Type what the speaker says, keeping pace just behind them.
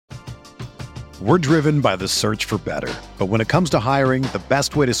We're driven by the search for better. But when it comes to hiring, the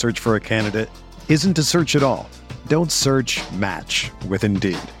best way to search for a candidate isn't to search at all. Don't search, match with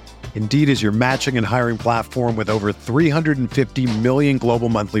Indeed. Indeed is your matching and hiring platform with over 350 million global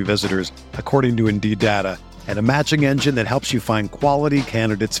monthly visitors, according to Indeed data, and a matching engine that helps you find quality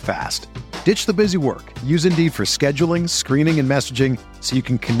candidates fast. Ditch the busy work. Use Indeed for scheduling, screening, and messaging so you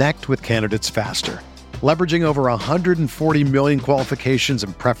can connect with candidates faster. Leveraging over 140 million qualifications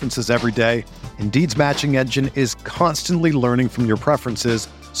and preferences every day, Indeed's matching engine is constantly learning from your preferences,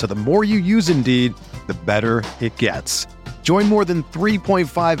 so the more you use Indeed, the better it gets. Join more than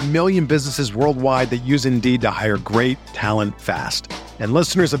 3.5 million businesses worldwide that use Indeed to hire great talent fast. And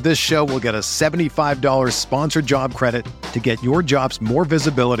listeners of this show will get a $75 sponsored job credit to get your jobs more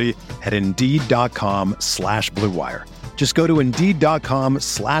visibility at Indeed.com/Blue Wire. Just go to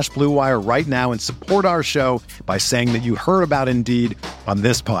Indeed.com/Blue Wire right now and support our show by saying that you heard about Indeed on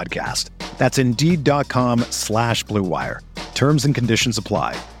this podcast. That's Indeed.com/Blue Wire. Terms and conditions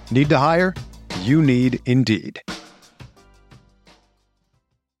apply. Need to hire? You need Indeed.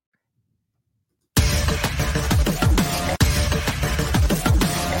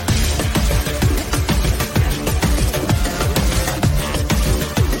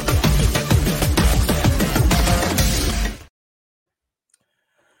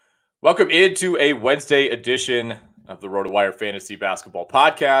 Welcome into a Wednesday edition of the RotoWire Fantasy Basketball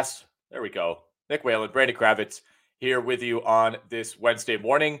Podcast. There we go. Nick Whalen, Brandon Kravitz here with you on this Wednesday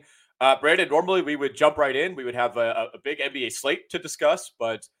morning. Brandon, normally we would jump right in. We would have a big NBA slate to discuss,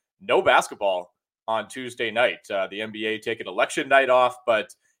 but no basketball on Tuesday night. The NBA taking election night off,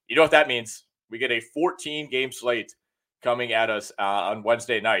 but you know what that means. We get a 14-game slate coming at us on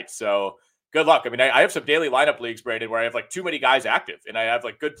Wednesday night. So good luck. I mean, I have some daily lineup leagues, Brandon, where I have like too many guys active and I have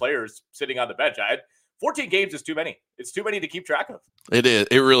like good players sitting on the bench. 14 games is too many. It's too many to keep track of. It is.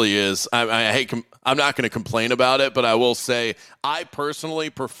 It really is. I'm not going to complain about it, but I will say I personally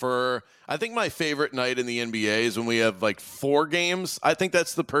prefer. I think my favorite night in the NBA is when we have like 4 games. I think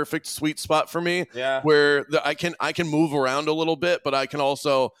that's the perfect sweet spot for me. Yeah. Where I can move around a little bit, but I can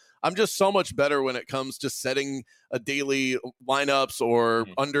also. I'm just so much better when it comes to setting a daily lineups or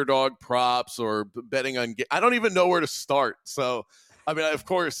underdog props or betting on. I don't even know where to start. So, I mean, of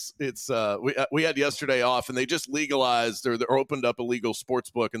course, it's we had yesterday off, and they just legalized or opened up a legal sports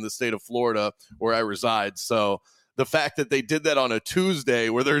book in the state of Florida where I reside. So the fact that they did that on a Tuesday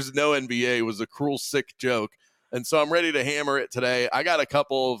where there's no NBA was a cruel, sick joke. And so I'm ready to hammer it today. I got a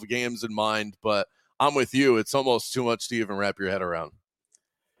couple of games in mind, but I'm with you. It's almost too much to even wrap your head around.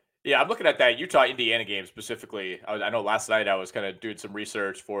 Yeah, I'm looking at that Utah-Indiana game specifically. I know last night I was kind of doing some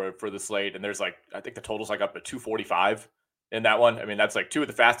research for the slate, and there's like, I think the total's like up to 245 in that one. I mean, that's like 2 of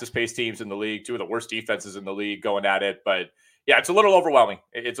the fastest paced teams in the league, 2 of the worst defenses in the league going at it. But yeah, it's a little overwhelming.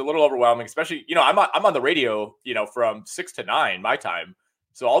 It's a little overwhelming, especially, I'm on the radio, from 6 to 9 my time.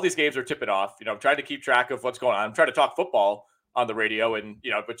 So all these games are tipping off. I'm trying to keep track of what's going on. I'm trying to talk football on the radio, and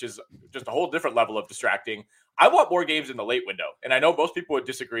which is just a whole different level of distracting. I want more games in the late window, and I know most people would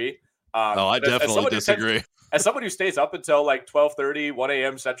disagree. I definitely disagree. As somebody who stays up until like 12:30, 1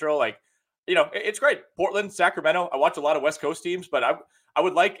 a.m. Central, it's great. Portland, Sacramento. I watch a lot of West Coast teams, but I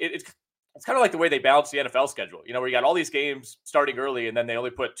would like it. It's kind of like the way they balance the NFL schedule. Where you got all these games starting early, and then they only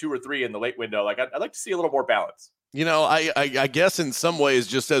put 2 or 3 in the late window. Like I'd like to see a little more balance. I guess in some ways,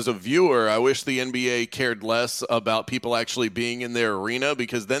 just as a viewer, I wish the NBA cared less about people actually being in their arena,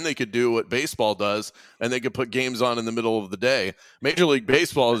 because then they could do what baseball does and they could put games on in the middle of the day. Major League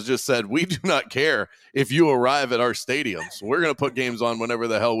Baseball has just said, we do not care if you arrive at our stadiums. We're going to put games on whenever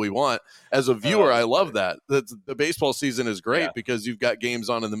the hell we want. As a viewer, I love that. The baseball season is great because you've got games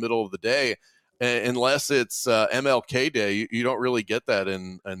on in the middle of the day. Unless it's MLK Day, you don't really get that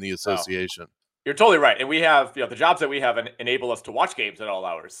in the association. You're totally right. And we have, the jobs that we have enable us to watch games at all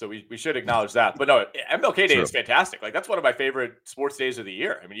hours. So we should acknowledge that. But no, MLK Day is fantastic. Like, that's one of my favorite sports days of the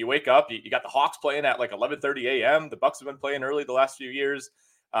year. I mean, you wake up, you got the Hawks playing at like 11:30 a.m. The Bucks have been playing early the last few years.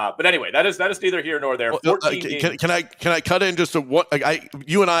 But anyway, that is neither here nor there. 14 games. Can I cut in just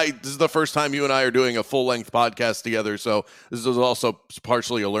you and I, this is the first time you and I are doing a full length podcast together. So this is also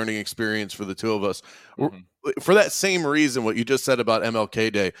partially a learning experience for the two of us. Mm-hmm. For that same reason, what you just said about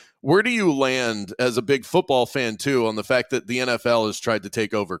MLK Day, where do you land as a big football fan too on the fact that the NFL has tried to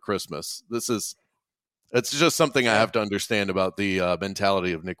take over Christmas? It's just something I have to understand about the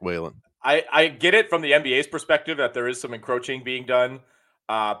mentality of Nick Whalen. I get it from the NBA's perspective that there is some encroaching being done.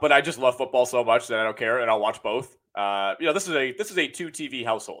 But I just love football so much that I don't care, and I'll watch both. This is a 2 TV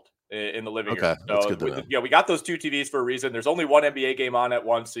household in the living room. So that's good to know. We got those 2 TVs for a reason. There's only one NBA game on at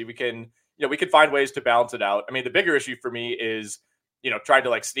once, so we can find ways to balance it out. I mean, the bigger issue for me is tried to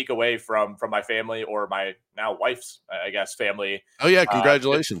like sneak away from my family or my now wife's, I guess, family. Oh yeah,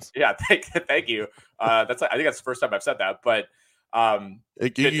 congratulations. Thank you. I think that's the first time I've said that, but to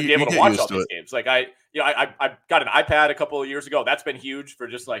be able to watch all these games. Like I got an iPad a couple of years ago. That's been huge for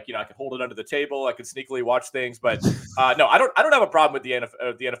just like, I could hold it under the table. I could sneakily watch things, but no, I don't have a problem with the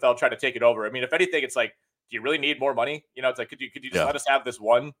NFL trying to take it over. I mean, if anything, it's like, do you really need more money? It's like, could you just let us have this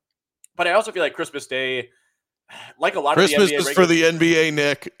one? But I also feel like Christmas Day, like a lot of the NBA Christmas is for the NBA,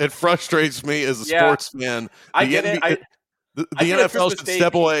 Nick. It frustrates me as a sports fan. I get it. The NFL should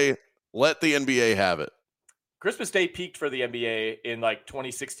step away. Let the NBA have it. Christmas Day peaked for the NBA in like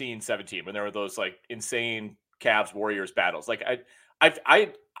 2016-17 when there were those like insane Cavs Warriors battles. Like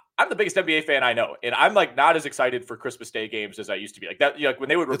I'm the biggest NBA fan I know, and I'm like not as excited for Christmas Day games as I used to be. Like that, like when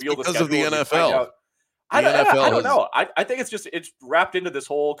they would reveal the schedule of the NFL. I don't know. I think it's wrapped into this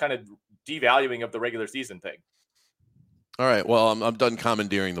whole kind of devaluing of the regular season thing. All right. Well, I'm done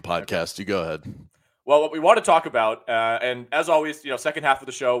commandeering the podcast. You go ahead. Well, what we want to talk about, and as always, second half of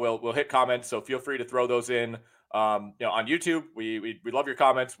the show, we'll hit comments, so feel free to throw those in. On YouTube, we love your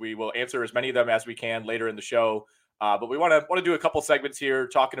comments. We will answer as many of them as we can later in the show. But we want to do a couple segments here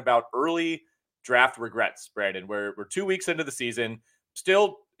talking about early draft regrets. Brandon, we're 2 weeks into the season,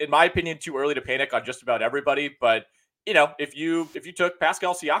 still, in my opinion, too early to panic on just about everybody. But if you took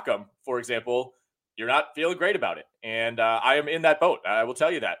Pascal Siakam, for example, you're not feeling great about it, and I am in that boat. I will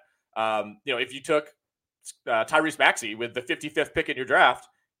tell you that. If you took Tyrese Maxey with the 55th pick in your draft,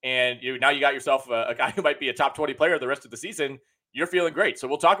 and now you got yourself a guy who might be a top 20 player the rest of the season, you're feeling great. So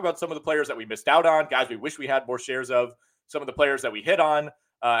we'll talk about some of the players that we missed out on, guys we wish we had more shares of, some of the players that we hit on,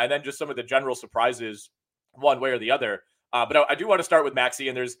 and then just some of the general surprises one way or the other. But I do want to start with Maxey,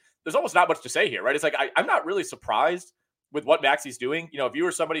 and there's almost not much to say here, right? It's like I'm not really surprised with what Maxey's doing. If you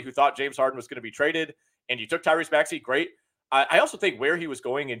were somebody who thought James Harden was going to be traded and you took Tyrese Maxey, great. I also think where he was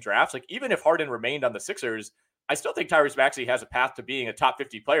going in drafts, like even if Harden remained on the Sixers, I still think Tyrese Maxey has a path to being a top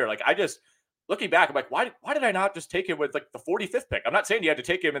 50 player. Like looking back, I'm like, why did I not just take him with like the 45th pick? I'm not saying you had to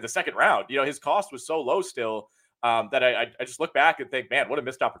take him in the second round. His cost was so low still that I just look back and think, man, what a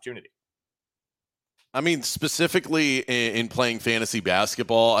missed opportunity. I mean, specifically in playing fantasy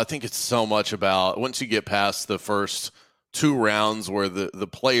basketball, I think it's so much about once you get past the first two rounds where the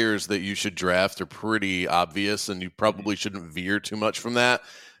players that you should draft are pretty obvious and you probably shouldn't veer too much from that.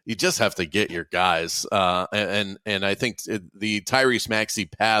 You just have to get your guys. And I think the Tyrese Maxey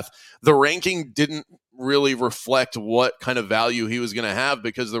path, the ranking didn't really reflect what kind of value he was going to have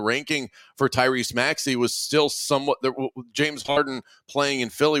because the ranking for Tyrese Maxey was still somewhat, James Harden playing in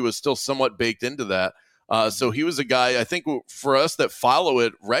Philly was still somewhat baked into that. So he was a guy, I think for us that follow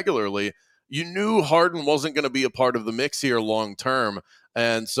it regularly, you knew Harden wasn't going to be a part of the mix here long term.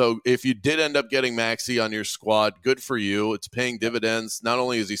 And so if you did end up getting Maxey on your squad, good for you. It's paying dividends. Not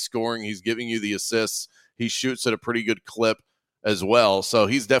only is he scoring, he's giving you the assists. He shoots at a pretty good clip as well. So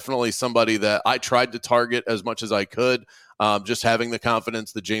he's definitely somebody that I tried to target as much as I could, just having the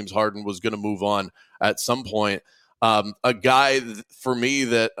confidence that James Harden was going to move on at some point. A guy for me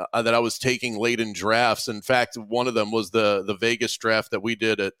that I was taking late in drafts. In fact, one of them was the Vegas draft that we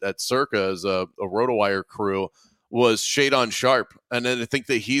did at Circa as a RotoWire crew, was Shadon Sharp. And then I think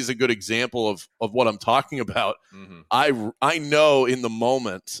that he's a good example of what I'm talking about. Mm-hmm. I know in the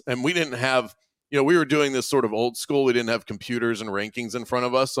moment, and we didn't have, we were doing this sort of old school. We didn't have computers and rankings in front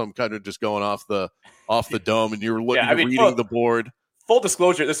of us. So I'm kind of just going off the dome and you're reading the board. Full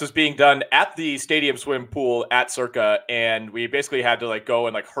disclosure, this was being done at the stadium swim pool at Circa, and we basically had to go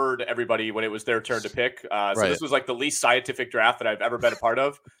and herd everybody when it was their turn to pick. So right. This was the least scientific draft that I've ever been a part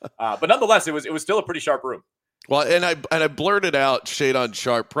of. But nonetheless, it was still a pretty sharp room. Well, and I blurted out Shadon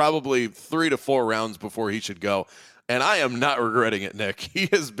Sharp probably 3 to 4 rounds before he should go, and I am not regretting it, Nick. He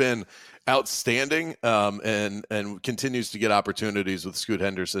has been outstanding and continues to get opportunities with Scoot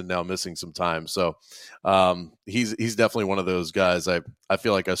Henderson now missing some time. So he's definitely one of those guys. I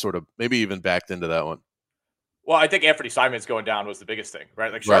feel like I sort of maybe even backed into that one. Well, I think Anthony Simons going down was the biggest thing,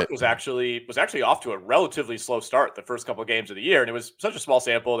 right? Like Sharp was actually off to a relatively slow start the first couple of games of the year, and it was such a small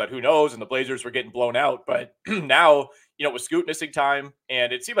sample that who knows, and the Blazers were getting blown out. But now, with Scoot missing time,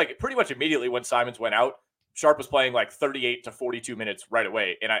 and it seemed like pretty much immediately when Simons went out, Sharp was playing 38 to 42 minutes right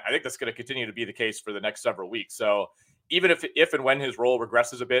away, and I think that's going to continue to be the case for the next several weeks. So even if and when his role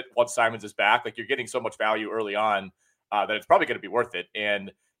regresses a bit once Simons is back, you're getting so much value early on that it's probably going to be worth it.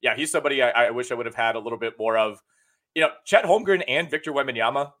 And yeah, he's somebody I wish I would have had a little bit more of. Chet Holmgren and Victor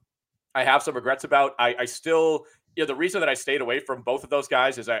Wembanyama, I have some regrets about. I still, the reason that I stayed away from both of those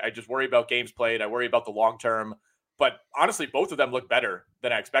guys is I just worry about games played. I worry about the long term. But honestly, both of them look better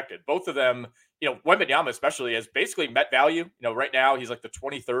than I expected. Both of them, Wembanyama especially has basically met value. Right now he's like the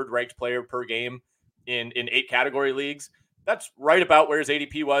 23rd ranked player per game in 8 category leagues. That's right about where his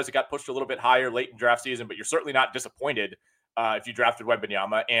ADP was. It got pushed a little bit higher late in draft season, but you're certainly not disappointed if you drafted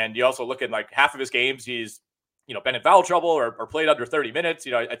Wembanyama. And you also look at like half of his games, he's been in foul trouble or played under 30 minutes.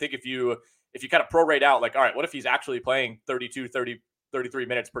 I think if you kind of prorate out, like, all right, what if he's actually playing 32, 30, 33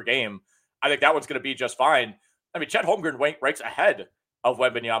 minutes per game? I think that one's going to be just fine. I mean, Chet Holmgren ranks ahead of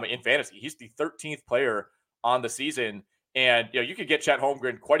Wembanyama in fantasy. He's the 13th player on the season. And, you could get Chet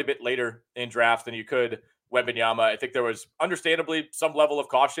Holmgren quite a bit later in drafts than you could Wembanyama. I think there was understandably some level of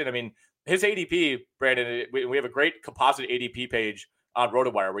caution. I mean, his ADP, Brandon, we have a great composite ADP page on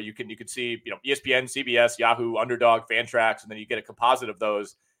RotoWire where you can see, ESPN, CBS, Yahoo, Underdog, Fantrax, and then you get a composite of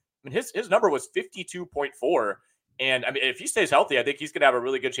those. I mean, his number was 52.4. And I mean, if he stays healthy, I think he's going to have a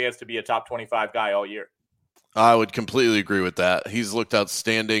really good chance to be a top 25 guy all year. I would completely agree with that. He's looked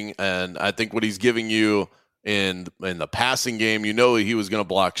outstanding, and I think what he's giving you in the passing game, he was going to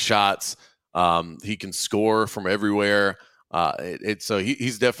block shots. He can score from everywhere. So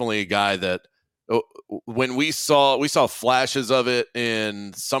he's definitely a guy that when we saw flashes of it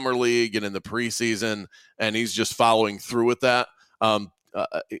in summer league and in the preseason, and he's just following through with that.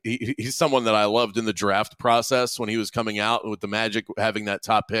 He's someone that I loved in the draft process when he was coming out with the Magic having that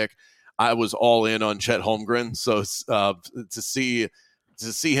top pick. I was all in on Chet Holmgren. So to see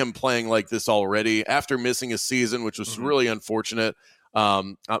him playing like this already after missing a season, which was really unfortunate,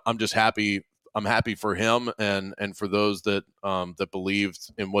 I'm just happy. I'm happy for him and for those that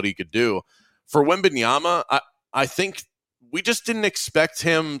believed in what he could do. For Wembanyama, I think we just didn't expect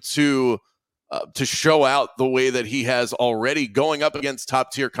him to show out the way that he has already going up against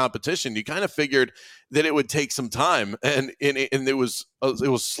top tier competition. You kind of figured that it would take some time, and it was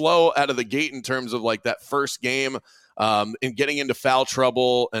slow out of the gate in terms of like that first game and getting into foul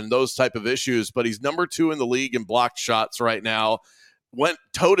trouble and those type of issues. But he's number 2 in the league in blocked shots right now. Went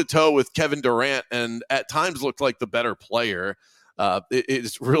toe to toe with Kevin Durant, and at times looked like the better player.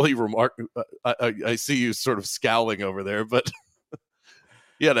 It's really remarkable. I see you sort of scowling over there, but.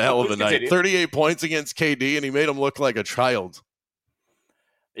 He had a hell of a night. 38 points against KD, and he made him look like a child.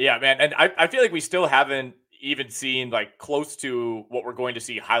 Yeah, man. And I feel like we still haven't even seen like close to what we're going to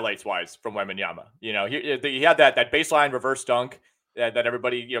see highlights-wise from Wembanyama. He had that baseline reverse dunk that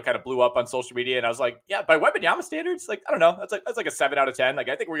everybody, kind of blew up on social media. And I was like, yeah, by Wembanyama standards, like, I don't know. That's like a 7 out of 10. Like,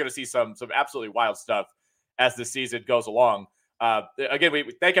 I think we're going to see some absolutely wild stuff as the season goes along. Again,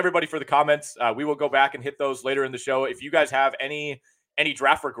 we thank everybody for the comments. We will go back and hit those later in the show. If you guys have any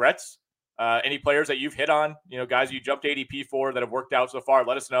draft regrets, any players that you've hit on, guys you jumped ADP for that have worked out so far,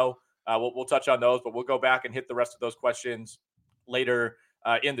 let us know. We'll touch on those, but we'll go back and hit the rest of those questions later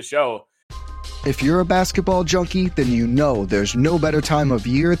in the show. If you're a basketball junkie, then there's no better time of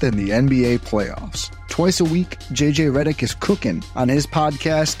year than the NBA playoffs. Twice a week, JJ Redick is cooking on his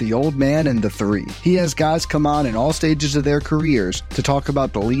podcast, The Old Man and the Three. He has guys come on in all stages of their careers to talk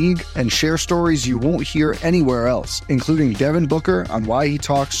about the league and share stories you won't hear anywhere else, including Devin Booker on why he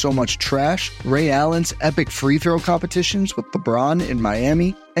talks so much trash, Ray Allen's epic free throw competitions with LeBron in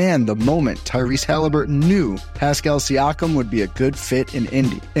Miami, and the moment Tyrese Halliburton knew Pascal Siakam would be a good fit in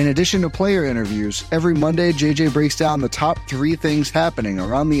Indy. In addition to player interviews, every Monday JJ breaks down the top 3 things happening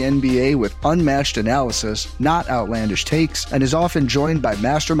around the NBA with unmatched analysis, not outlandish takes, and is often joined by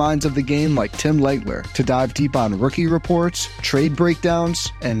masterminds of the game like Tim Legler to dive deep on rookie reports, trade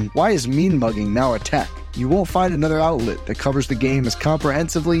breakdowns, and why is mean mugging now a tech? You won't find another outlet that covers the game as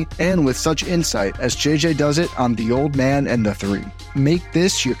comprehensively and with such insight as JJ does it on The Old Man and the Three. Make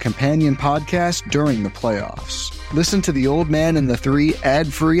this your companion podcast during the playoffs. Listen to The Old Man and the Three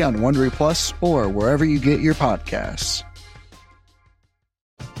ad-free on Wondery Plus or wherever you get your podcasts.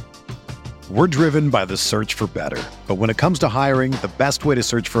 We're driven by the search for better. But when it comes to hiring, the best way to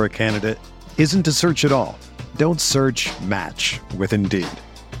search for a candidate isn't to search at all. Don't search, match with Indeed.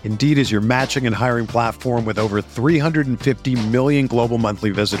 Indeed is your matching and hiring platform with over 350 million global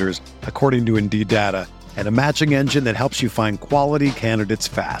monthly visitors, according to Indeed data, and a matching engine that helps you find quality candidates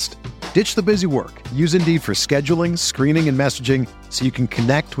fast. Ditch the busy work. Use Indeed for scheduling, screening, and messaging so you can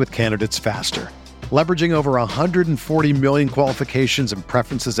connect with candidates faster. Leveraging over 140 million qualifications and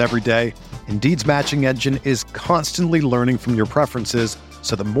preferences every day, Indeed's matching engine is constantly learning from your preferences,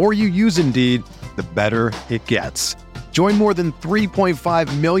 so the more you use Indeed, the better it gets. Join more than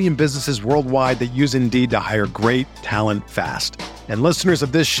 3.5 million businesses worldwide that use Indeed to hire great talent fast. And listeners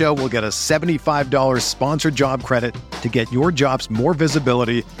of this show will get a $75 sponsored job credit to get your jobs more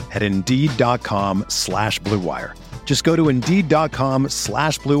visibility at Indeed.com/Blue Wire. Just go to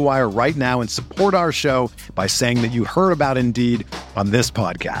Indeed.com/Blue Wire right now and support our show by saying that you heard about Indeed on this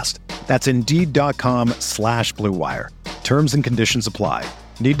podcast. That's Indeed.com/Blue Wire. Terms and conditions apply.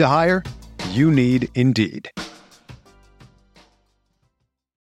 Need to hire? You need Indeed.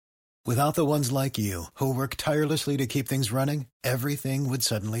 Without the ones like you, who work tirelessly to keep things running, everything would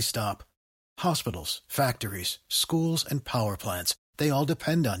suddenly stop. Hospitals, factories, schools, and power plants, they all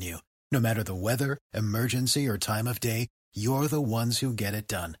depend on you. No matter the weather, emergency, or time of day, you're the ones who get it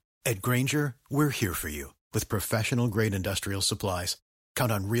done. At Grainger, we're here for you with professional-grade industrial supplies.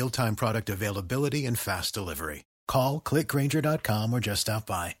 Count on real-time product availability and fast delivery. Call, click Grainger.com, or just stop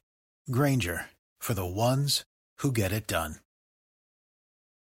by. Grainger, for the ones who get it done.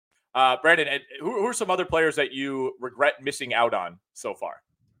 Brandon, who are some other players that you regret missing out on so far?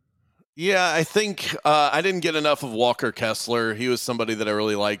 Yeah, I think I didn't get enough of Walker Kessler. He was somebody that I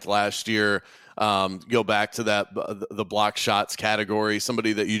really liked last year. Go back to that the block shots category,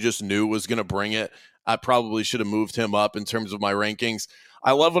 somebody that you just knew was going to bring it. I probably should have moved him up in terms of my rankings.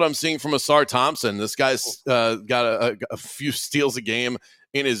 I love what I'm seeing from Asar Thompson. This guy's got a few steals a game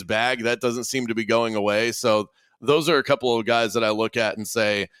in his bag. That doesn't seem to be going away. So those are a couple of guys that I look at and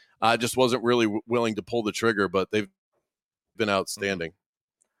say, I just wasn't really willing to pull the trigger, but they've been outstanding.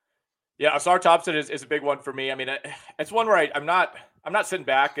 Yeah, Asar Thompson is a big one for me. I mean, it's one where I'm not sitting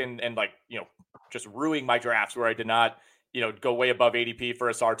back and like, just ruining my drafts where I did not, go way above ADP for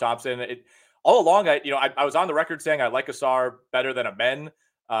Asar Thompson. All along, I was on the record saying I like Asar better than Amen,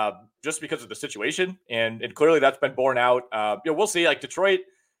 just because of the situation, and clearly that's been borne out. We'll see. Like Detroit,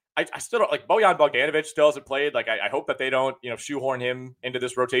 I still don't like Bojan Bogdanovic still hasn't played. Like I hope that they don't shoehorn him into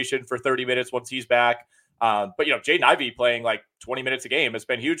this rotation for 30 minutes once he's back. But Jaden Ivey playing like 20 minutes a game has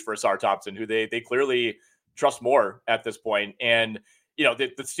been huge for Asar Thompson, who they clearly trust more at this point. And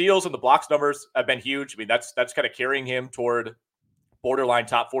the steals and the blocks numbers have been huge. I mean, that's kind of carrying him toward borderline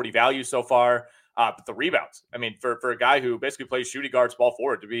top 40 value so far. But the rebounds, I mean, for a guy who basically plays shooting guard, small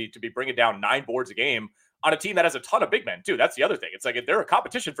forward, to be bringing down 9 boards a game on a team that has a ton of big men too. That's the other thing. It's like they're a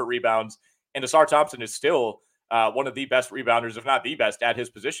competition for rebounds, and Asar Thompson is still one of the best rebounders, if not the best, at his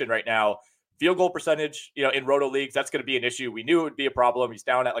position right now. Field goal percentage, in roto leagues, that's going to be an issue. We knew it would be a problem. He's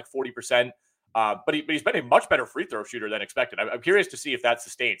down at like 40%, but he's been a much better free throw shooter than expected. I'm curious to see if that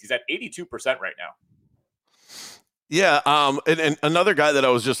sustains. He's at 82% right now. Yeah, and another guy that I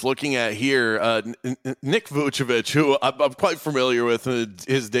was just looking at here, Nick Vucevic, who I'm quite familiar with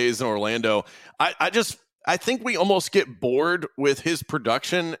his days in Orlando. I think we almost get bored with his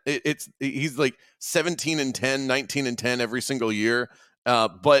production. He's like 17-10, 19-10 every single year.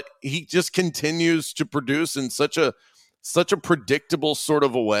 But he just continues to produce in such a predictable sort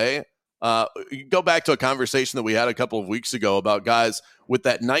of a way. You go back to a conversation that we had a couple of weeks ago about guys with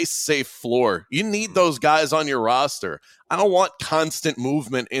that nice, safe floor. You need those guys on your roster. I don't want constant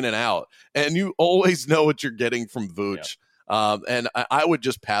movement in and out. And you always know what you're getting from Vooch. Yeah. And I would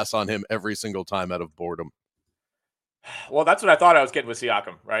just pass on him every single time out of boredom. Well, that's what I thought I was getting with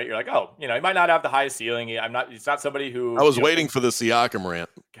Siakam, right? You're like, oh, he might not have the highest ceiling. It's not somebody who I was waiting for the Siakam rant.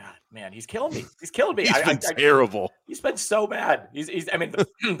 God, man, he's killing me. He's killing me. He's been terrible. He's been so bad. I mean,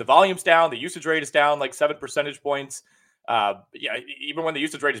 the volume's down. The usage rate is down like 7 percentage points. Even when the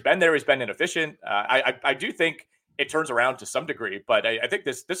usage rate has been there, he's been inefficient. I do think it turns around to some degree, but I think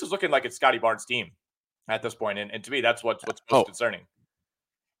this is looking like it's Scotty Barnes' team at this point. And to me, that's what's most concerning.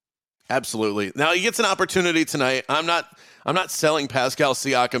 Absolutely. Now he gets an opportunity tonight. I'm not selling Pascal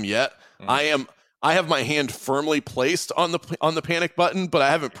Siakam yet. Mm-hmm. I have my hand firmly placed on the panic button, but I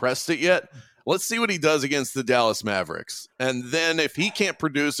haven't pressed it yet. Let's see what he does against the Dallas Mavericks. And then if he can't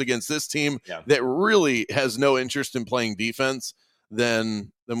produce against this team that really has no interest in playing defense,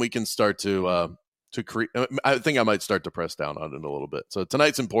 then we can start to create. I think I might start to press down on it a little bit. So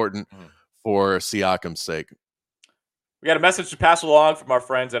tonight's important for Siakam's sake. We got a message to pass along from our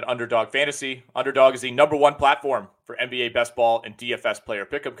friends at Underdog Fantasy. Underdog is the #1 platform for NBA best ball and DFS player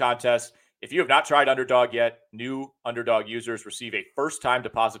pick'em contests. If you have not tried Underdog yet, new Underdog users receive a first-time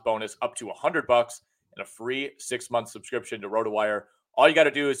deposit bonus up to $100 and a free 6-month subscription to RotoWire. All you got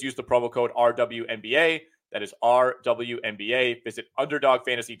to do is use the promo code RWNBA. That is RWNBA. Visit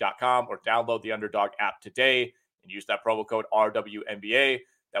UnderdogFantasy.com or download the Underdog app today and use that promo code RWNBA.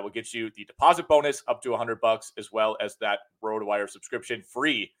 That will get you the deposit bonus up to $100, as well as that RotoWire subscription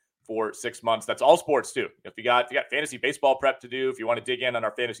free for 6 months. That's all sports too. If you got fantasy baseball prep to do, if you want to dig in on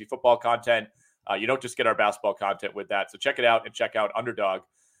our fantasy football content, you don't just get our basketball content with that. So check it out and check out Underdog.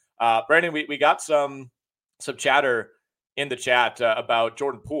 Brandon, we got some chatter in the chat about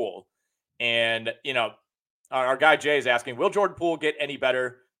Jordan Poole, and our guy Jay is asking, will Jordan Poole get any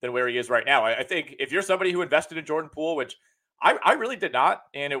better than where he is right now. I think if you're somebody who invested in Jordan Poole, which I really did not,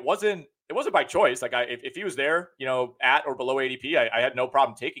 and it wasn't by choice. Like if he was there, at or below ADP, I had no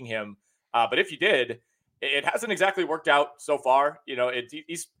problem taking him. But if you did, it hasn't exactly worked out so far.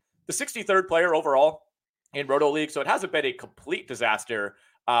 He's the 63rd player overall in Roto League, so it hasn't been a complete disaster.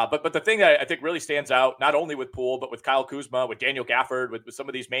 But the thing that I think really stands out, not only with Poole, but with Kyle Kuzma, with Daniel Gafford, with some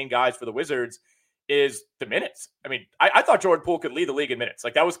of these main guys for the Wizards, is the minutes. I mean, I thought Jordan Poole could lead the league in minutes.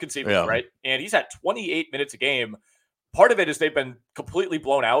 Like that was conceivable, right? And he's at 28 minutes a game. Part of it is they've been completely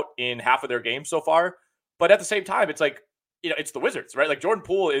blown out in half of their games so far. But at the same time, it's like, it's the Wizards, right? Like Jordan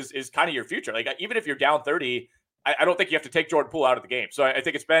Poole is kind of your future. Like even if you're down 30, I don't think you have to take Jordan Poole out of the game. So I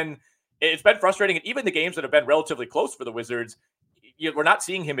think it's been frustrating. And even the games that have been relatively close for the Wizards, we're not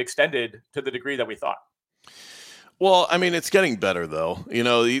seeing him extended to the degree that we thought. Well, I mean, it's getting better though.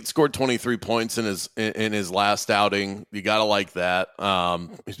 He scored 23 points in his last outing. You got to like that.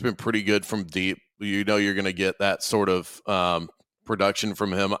 He's been pretty good from deep. You're going to get that sort of production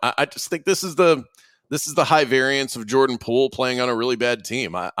from him. I just think this is the high variance of Jordan Poole playing on a really bad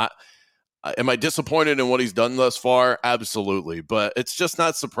team. Am I disappointed in what he's done thus far? Absolutely, but it's just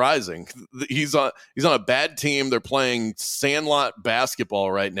not surprising. He's on a bad team. They're playing sandlot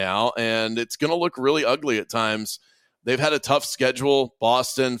basketball right now, and it's going to look really ugly at times. They've had a tough schedule: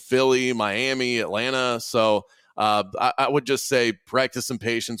 Boston, Philly, Miami, Atlanta. So I would just say practice some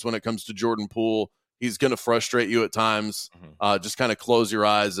patience when it comes to Jordan Poole. He's going to frustrate you at times. Just kind of close your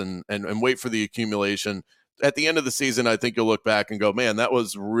eyes and wait for the accumulation. At the end of the season, I think you'll look back and go, man, that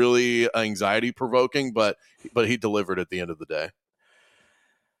was really anxiety provoking, but he delivered at the end of the day.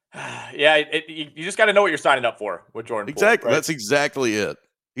 Yeah, you just got to know what you're signing up for with Jordan Poole. Exactly. Right? That's exactly it.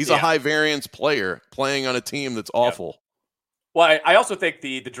 He's a high variance player playing on a team that's awful. Well, I also think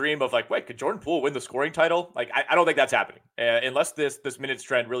the dream of wait, could Jordan Poole win the scoring title? I don't think that's happening unless this minutes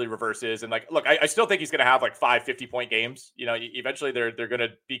trend really reverses. And look, I still think he's going to have 5 50-point games. Eventually they're going to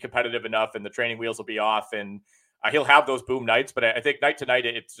be competitive enough, and the training wheels will be off, and he'll have those boom nights. But I think night to night,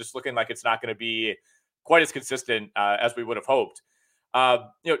 it's just looking like it's not going to be quite as consistent as we would have hoped.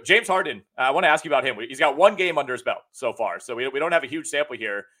 James Harden, I want to ask you about him. He's got one game under his belt so far, so we don't have a huge sample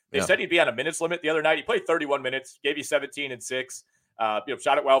here. They said he'd be on a minutes limit the other night. He played 31 minutes, gave you 17 and 6,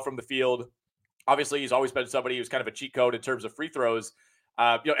 shot it well from the field. Obviously, he's always been somebody who's kind of a cheat code in terms of free throws.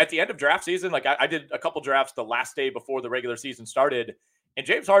 At the end of draft season, I did a couple drafts the last day before the regular season started, and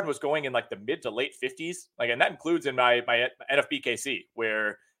James Harden was going in the mid to late 50s. And that includes in my NFBKC,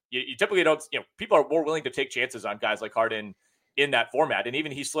 where you typically don't, people are more willing to take chances on guys like Harden in that format. And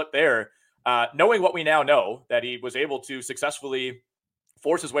even he slipped there, knowing what we now know, that he was able to successfully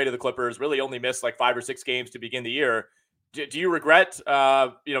force his way to the Clippers, really only missed 5 or 6 games to begin the year. Do you regret,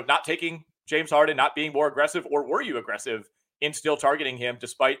 not taking James Harden, not being more aggressive, or were you aggressive in still targeting him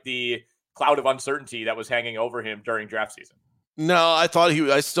despite the cloud of uncertainty that was hanging over him during draft season? No,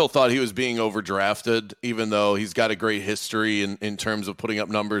 I still thought he was being overdrafted, even though he's got a great history in terms of putting up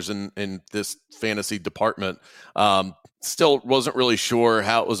numbers in this fantasy department. Still wasn't really sure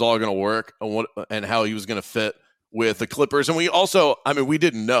how it was all going to work and how he was going to fit with the Clippers. And we also, we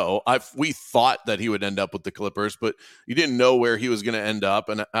didn't know. We thought that he would end up with the Clippers, but you didn't know where he was going to end up.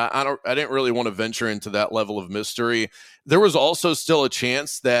 And I didn't really want to venture into that level of mystery. There was also still a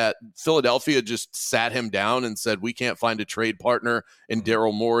chance that Philadelphia just sat him down and said, we can't find a trade partner, and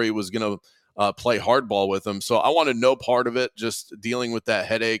Daryl Morey was going to play hardball with him. So I wanted no part of it, just dealing with that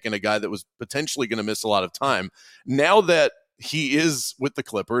headache and a guy that was potentially going to miss a lot of time. Now that he is with the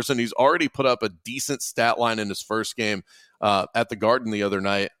Clippers, and he's already put up a decent stat line in his first game at the Garden the other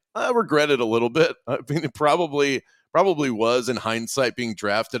night, I regret it a little bit. I mean, it probably was, in hindsight, being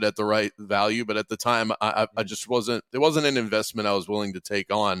drafted at the right value, but at the time, I just wasn't. It wasn't an investment I was willing to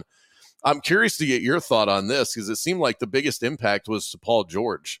take on. I'm curious to get your thought on this, because it seemed like the biggest impact was to Paul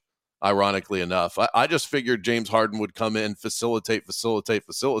George, ironically enough. I just figured James Harden would come in, facilitate,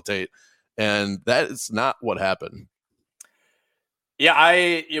 and that is not what happened.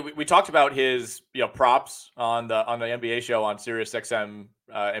 Yeah, we talked about his props on the NBA show on SiriusXM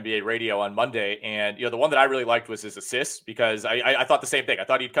NBA Radio on Monday, and the one that I really liked was his assists, because I thought the same thing. I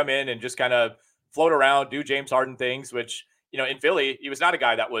thought he'd come in and just kind of float around, do James Harden things, which in Philly he was not a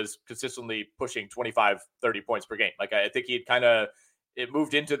guy that was consistently pushing 25, 30 points per game. I think he'd kind of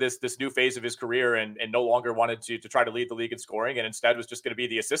moved into this new phase of his career and no longer wanted to try to lead the league in scoring, and instead was just going to be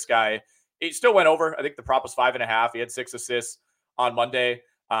the assist guy. He still went over. I think the prop was 5.5. He had 6 assists on Monday.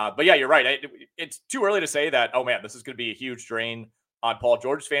 But yeah, you're right. It's too early to say that, oh man, this is going to be a huge drain on Paul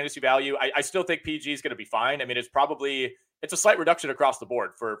George's fantasy value. I still think PG is going to be fine. I mean, it's a slight reduction across the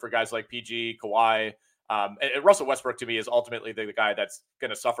board for guys like PG, Kawhi, And Russell Westbrook to me is ultimately the guy that's going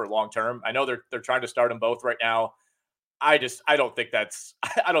to suffer long term. I know they're trying to start them both right now. I don't think that's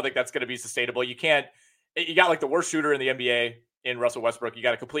going to be sustainable. You got like the worst shooter in the NBA in Russell Westbrook. You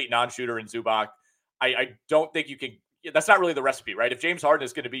got a complete non-shooter in Zubac. I don't think you can. That's not really the recipe, right? If James Harden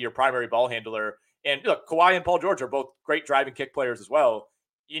is going to be your primary ball handler, and look, Kawhi and Paul George are both great drive and kick players as well,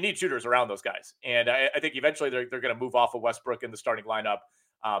 you need shooters around those guys. And I think eventually they're going to move off of Westbrook in the starting lineup.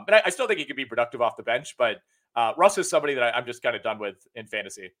 But I still think he could be productive off the bench. But Russ is somebody that I'm just kind of done with in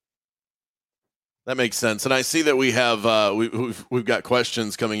fantasy. That makes sense. And I see that we have we've got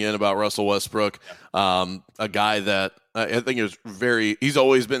questions coming in about Russell Westbrook, a guy that I think he's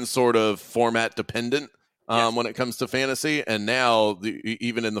always been sort of format dependent when it comes to fantasy. And now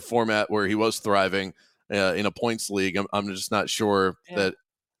even in the format where he was thriving in a points league, I'm just not sure that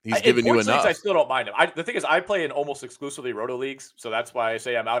he's given you enough. Leagues, I still don't mind him. The thing is, I play in almost exclusively roto leagues, so that's why I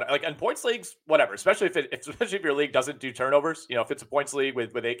say I'm out. Like in points leagues, whatever. Especially if your league doesn't do turnovers. If it's a points league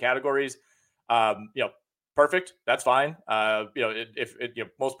with 8 categories, perfect. That's fine. If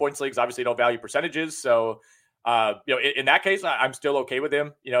most points leagues obviously don't value percentages, so in that case, I'm still okay with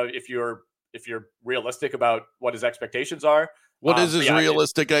him. If you're realistic about what his expectations are. What is his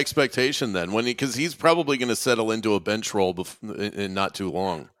realistic expectation then? Because he's probably going to settle into a bench role in not too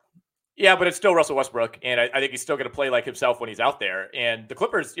long. Yeah, but it's still Russell Westbrook, and I think he's still going to play like himself when he's out there. And the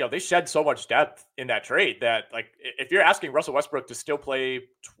Clippers, they shed so much depth in that trade that, like, if you're asking Russell Westbrook to still play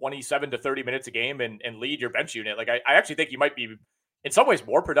 27 to 30 minutes a game and lead your bench unit, like, I actually think he might be in some ways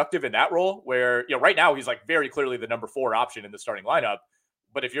more productive in that role. Where right now he's like very clearly the number 4 option in the starting lineup.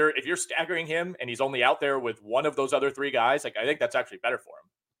 But if you're staggering him and he's only out there with one of those other 3 guys, like, I think that's actually better for him.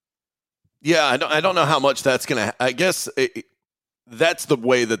 Yeah, I don't know how much that's going to. I guess that's the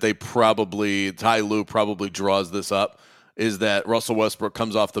way that Ty Lue probably draws this up, is that Russell Westbrook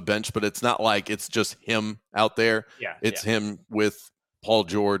comes off the bench, but it's not like it's just him out there. Yeah, it's him with Paul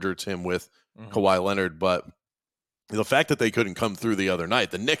George or it's him with Kawhi Leonard. But the fact that they couldn't come through the other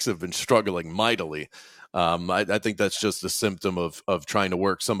night, the Knicks have been struggling mightily. I think that's just a symptom of trying to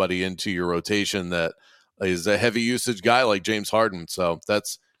work somebody into your rotation that is a heavy usage guy like James Harden. So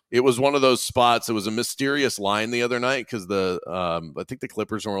it was one of those spots. It was a mysterious line the other night because I think the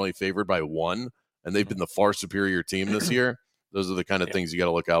Clippers are only favored by 1, and they've been the far superior team this year. Those are the kind of things you got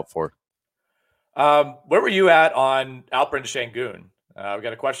to look out for. Where were you at on Alperen Şengün? We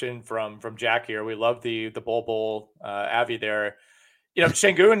got a question from Jack here. We love the Bol Avi there.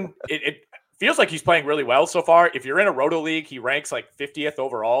 Şengün, it feels like he's playing really well so far. If you're in a roto league, he ranks like 50th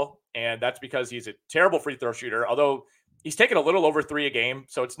overall, and that's because he's a terrible free throw shooter. Although he's taken a little over 3 a game,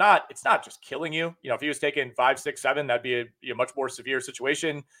 so it's not just killing you. If he was taking 5, 6, 7, that'd be a much more severe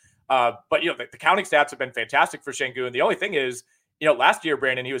situation. But the counting stats have been fantastic for Şengün. The only thing is, last year,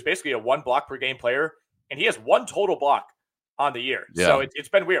 Brandon, he was basically a 1 block per game player, and he has 1 total block on the year. Yeah. So it's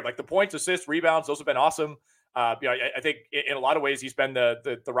been weird. Like the points, assists, rebounds, those have been awesome. I think in a lot of ways he's been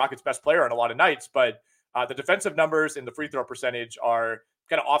the Rockets' best player on a lot of nights, but the defensive numbers and the free throw percentage are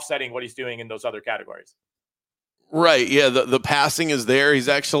kind of offsetting what he's doing in those other categories. Right. Yeah. The passing is there. He's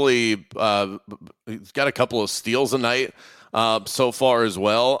actually he's got a couple of steals a night so far as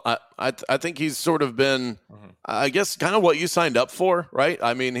well. I think he's sort of been, I guess, kind of what you signed up for, right?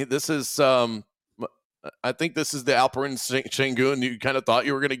 I mean, this is I think this is the Alperen Şengün you kind of thought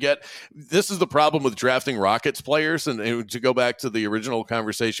you were going to get. This is the problem with drafting Rockets players. And to go back to the original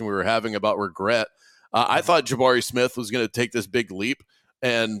conversation we were having about regret, I thought Jabari Smith was going to take this big leap.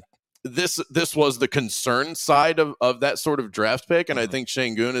 And this was the concern side of that sort of draft pick. And I think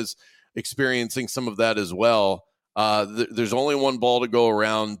Şengün is experiencing some of that as well. There's only one ball to go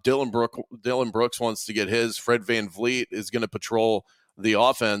around. Dylan Brooks wants to get his. Fred VanVleet is going to patrol the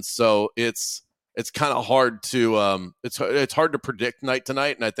offense. So it's kind of hard to it's hard to predict night to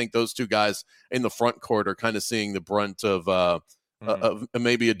night, and I think those 2 guys in the front court are kind of seeing the brunt of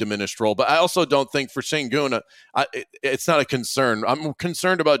maybe a diminished role. But I also don't think for Şengün, it's not a concern. I'm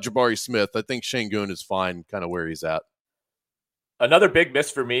concerned about Jabari Smith. I think Şengün is fine, kind of where he's at. Another big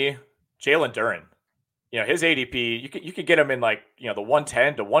miss for me, Jalen Duren. His ADP, you could get him in like the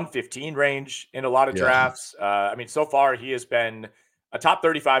 110 to 115 range in a lot of drafts. So far he has been a top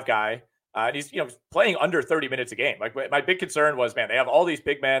 35 guy. And he's playing under 30 minutes a game. Like my big concern was, man, they have all these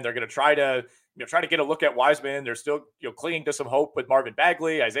big men. They're going to try to get a look at Wiseman. They're still clinging to some hope with Marvin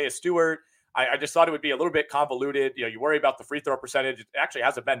Bagley, Isaiah Stewart. I just thought it would be a little bit convoluted. You worry about the free throw percentage. It actually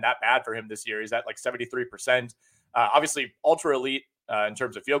hasn't been that bad for him this year. He's at like 73%. Obviously ultra elite in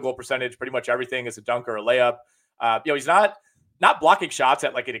terms of field goal percentage. Pretty much everything is a dunk or a layup. He's not blocking shots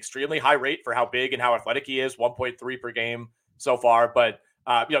at like an extremely high rate for how big and how athletic he is. 1.3 per game so far, but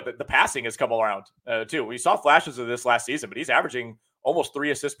the passing has come around too. We saw flashes of this last season, but he's averaging almost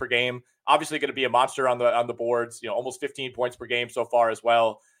 3 assists per game. Obviously going to be a monster on the boards, almost 15 points per game so far as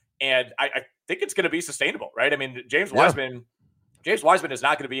well. And I think it's going to be sustainable, right? I mean, James Wiseman is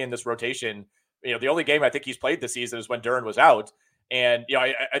not going to be in this rotation. The only game I think he's played this season is when Duren was out. And,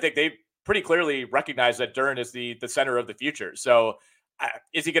 I think they pretty clearly recognize that Duren is the center of the future. So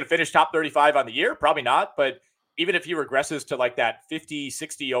is he going to finish top 35 on the year? Probably not. But even if he regresses to like that 50,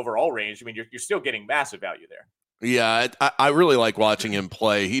 60 overall range, I mean, you're still getting massive value there. Yeah, I really like watching him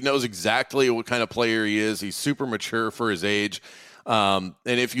play. He knows exactly what kind of player he is. He's super mature for his age. And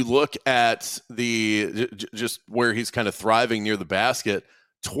if you look at just where he's kind of thriving near the basket,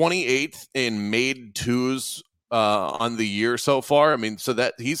 28th in made twos on the year so far. I mean, so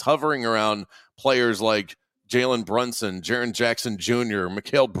that he's hovering around players like Jalen Brunson, Jaren Jackson Jr.,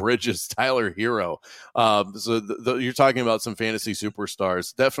 Mikal Bridges, Tyler Hero. So you're talking about some fantasy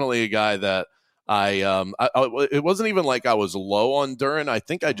superstars. Definitely a guy that it wasn't even like I was low on Duren. I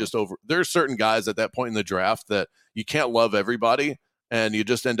think I just there's certain guys at that point in the draft that you can't love everybody, and you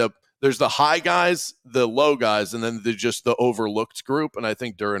just end up, there's the high guys, the low guys, and then just the overlooked group. And I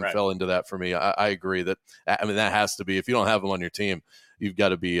think Duren fell into that for me. I agree that has to be, if you don't have him on your team, you've got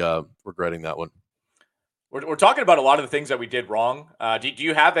to be regretting that one. We're talking about a lot of the things that we did wrong. Do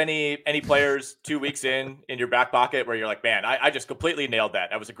you have any players 2 weeks in your back pocket where you're like, man, I just completely nailed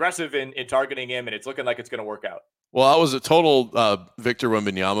that. I was aggressive in targeting him, and it's looking like it's going to work out. Well, I was a total Victor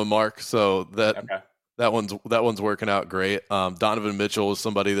Wembanyama mark, so that one's working out great. Donovan Mitchell is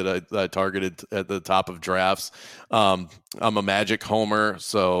somebody that I targeted at the top of drafts. I'm a Magic homer,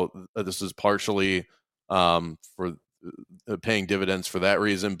 so this is partially for paying dividends for that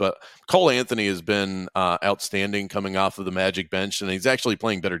reason. But Cole Anthony has been outstanding coming off of the Magic bench, and he's actually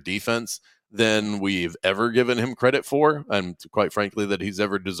playing better defense than we've ever given him credit for, and quite frankly, that he's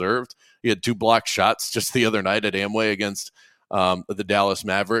ever deserved. He had 2 blocked shots just the other night at Amway against the Dallas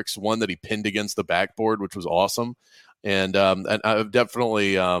Mavericks, one that he pinned against the backboard, which was awesome. And I've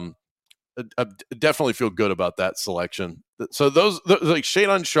definitely feel good about that selection. So those like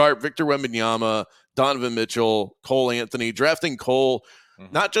Shadon Sharpe, Victor Wembanyama, Donovan Mitchell, Cole Anthony, drafting Cole,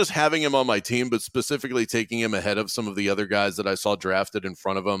 not just having him on my team, but specifically taking him ahead of some of the other guys that I saw drafted in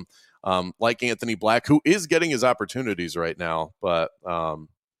front of him, like Anthony Black, who is getting his opportunities right now. But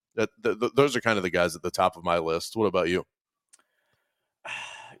those are kind of the guys at the top of my list. What about you?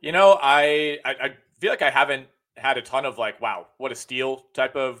 I feel like I haven't had a ton of like, wow, what a steal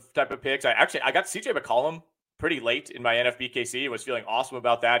type of picks. I got CJ McCollum pretty late in my NFBKC. Was feeling awesome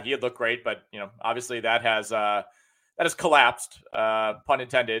about that. He had looked great, but obviously that has collapsed, pun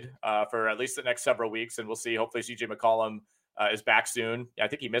intended, for at least the next several weeks. And we'll see. Hopefully CJ McCollum is back soon. I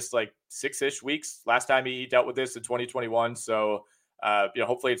think he missed like 6-ish weeks last time he dealt with this in 2021. So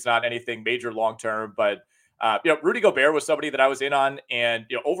hopefully it's not anything major long term, but Rudy Gobert was somebody that I was in on, and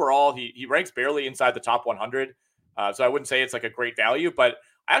overall he ranks barely inside the top 100. So I wouldn't say it's like a great value, but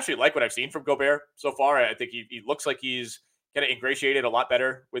I actually like what I've seen from Gobert so far. I think he looks like he's kind of ingratiated a lot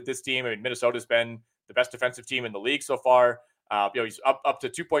better with this team. I mean, Minnesota's been the best defensive team in the league so far. He's up to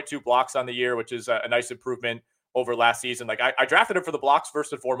 2.2 blocks on the year, which is a nice improvement over last season. Like I drafted him for the blocks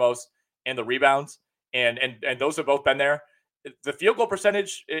first and foremost, and the rebounds, and those have both been there. The field goal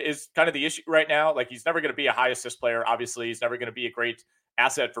percentage is kind of the issue right now. Like he's never going to be a high assist player. Obviously, he's never going to be a great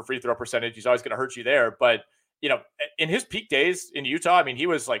asset for free throw percentage. He's always going to hurt you there. But in his peak days in Utah, I mean, he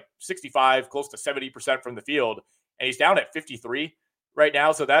was like 65, close to 70% from the field, and he's down at 53 right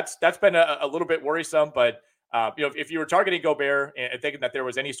now. So that's been a little bit worrisome. But if you were targeting Gobert and thinking that there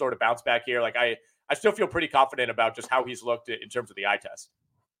was any sort of bounce back here, like I still feel pretty confident about just how he's looked in terms of the eye test.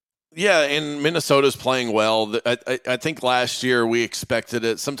 Yeah, and Minnesota's playing well. I think last year we expected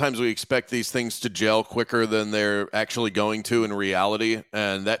it. Sometimes we expect these things to gel quicker than they're actually going to in reality,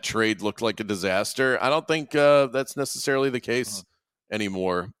 and that trade looked like a disaster. I don't think that's necessarily the case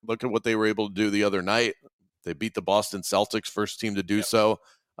anymore. Look at what they were able to do the other night. They beat the Boston Celtics, first team to do so.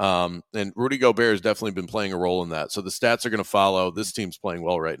 And Rudy Gobert has definitely been playing a role in that. So the stats are going to follow. This team's playing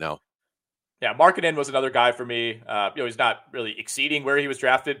well right now. Yeah, Markkanen was another guy for me. He's not really exceeding where he was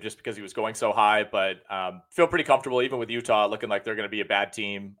drafted just because he was going so high, but feel pretty comfortable even with Utah looking like they're going to be a bad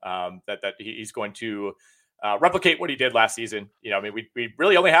team, that he's going to replicate what he did last season. We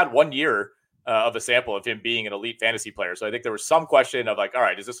really only had 1 year of a sample of him being an elite fantasy player. So I think there was some question of like, all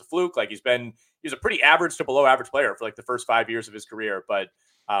right, is this a fluke? Like he's a pretty average to below average player for like the first 5 years of his career, but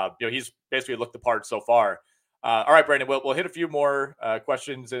he's basically looked the part so far. All right, Brandon, we'll hit a few more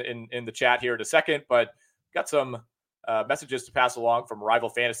questions in the chat here in a second, but got some messages to pass along from Rival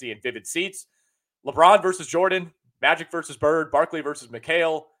Fantasy and Vivid Seats. LeBron versus Jordan, Magic versus Bird, Barkley versus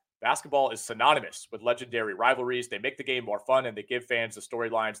McHale. Basketball is synonymous with legendary rivalries. They make the game more fun, and they give fans the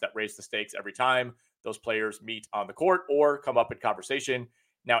storylines that raise the stakes every time those players meet on the court or come up in conversation.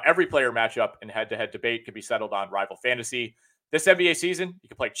 Now, every player matchup and head-to-head debate can be settled on Rival Fantasy. This NBA season, you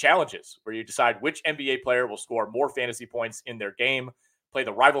can play challenges where you decide which NBA player will score more fantasy points in their game, play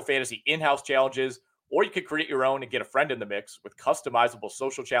the Rival Fantasy in-house challenges, or you can create your own and get a friend in the mix with customizable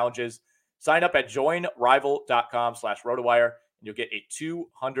social challenges. Sign up at joinrival.com/RotoWire, and you'll get a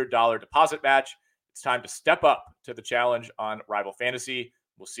 $200 deposit match. It's time to step up to the challenge on Rival Fantasy.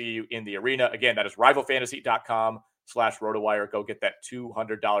 We'll see you in the arena. Again, that is rivalfantasy.com/RotoWire. Go get that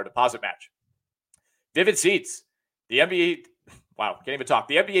 $200 deposit match. Vivid Seats. The NBA, wow, can't even talk.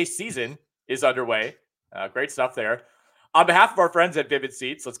 The NBA season is underway. Great stuff there. On behalf of our friends at Vivid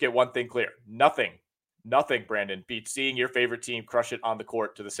Seats, let's get one thing clear. Nothing, Brandon, beats seeing your favorite team crush it on the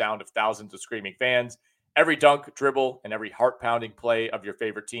court to the sound of thousands of screaming fans. Every dunk, dribble, and every heart-pounding play of your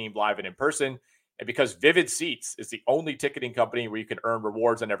favorite team live and in person. And because Vivid Seats is the only ticketing company where you can earn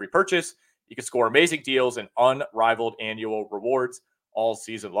rewards on every purchase, you can score amazing deals and unrivaled annual rewards all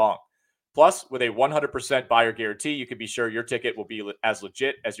season long. Plus, with a 100% buyer guarantee, you can be sure your ticket will be as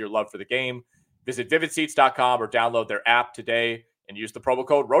legit as your love for the game. Visit vividseats.com or download their app today and use the promo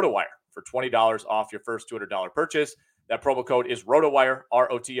code ROTOWIRE for $20 off your first $200 purchase. That promo code is ROTOWIRE,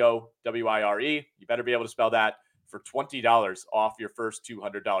 ROTOWIRE. You better be able to spell that for $20 off your first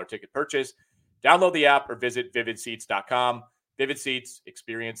 $200 ticket purchase. Download the app or visit vividseats.com. Vivid Seats,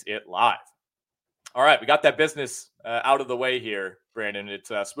 experience it live. All right, we got that business out of the way here, Brandon.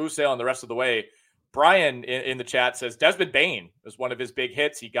 It's smooth sailing the rest of the way. Brian in the chat says Desmond Bane was one of his big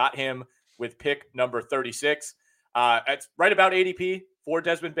hits. He got him with pick number 36. It's right about ADP for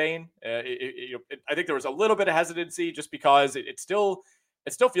Desmond Bane. I think there was a little bit of hesitancy just because it still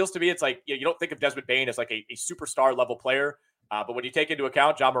feels to me it's like you don't think of Desmond Bane as like a superstar level player. But when you take into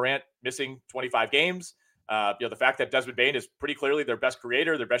account Ja Morant missing 25 games, the fact that Desmond Bane is pretty clearly their best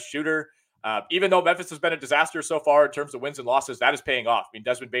creator, their best shooter. Even though Memphis has been a disaster so far in terms of wins and losses, that is paying off. I mean,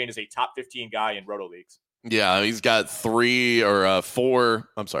 Desmond Bane is a top 15 guy in Roto leagues. Yeah, he's got three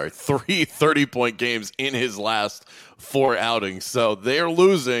 30-point games in his last 4 outings. So they're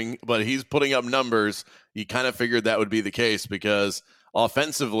losing, but he's putting up numbers. You kind of figured that would be the case because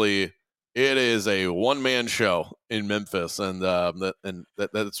offensively, it is a one-man show in Memphis, and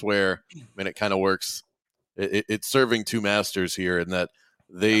that's where it kind of works. It's serving two masters here, in that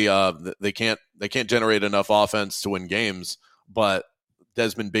they can't generate enough offense to win games, but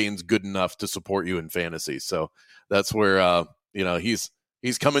Desmond Bane's good enough to support you in fantasy. So that's where he's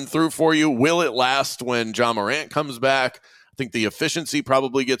coming through for you. Will it last when Ja Morant comes back? I think the efficiency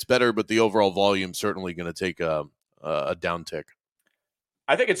probably gets better, but the overall volume certainly going to take a downtick.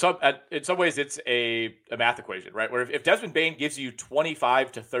 I think in some ways it's a math equation, right? Where if Desmond Bane gives you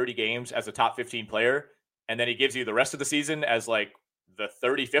 25 to 30 games as a top 15 player, and then he gives you the rest of the season as like the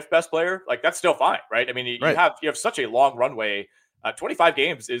 35th best player, like that's still fine, right? I mean, you have such a long runway. 25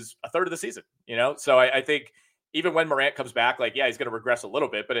 games is a third of the season, So I think even when Morant comes back, like, yeah, he's going to regress a little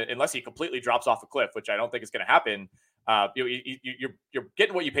bit, but unless he completely drops off a cliff, which I don't think is going to happen, you're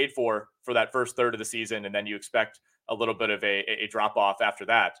getting what you paid for that first third of the season, and then you expect a little bit of a drop off after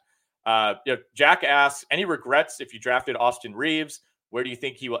that. Jack asks, any regrets if you drafted Austin Reeves? Where do you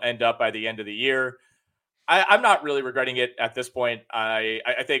think he will end up by the end of the year? I'm not really regretting it at this point.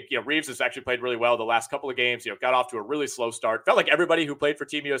 I think Reeves has actually played really well the last couple of games. Got off to a really slow start. Felt like everybody who played for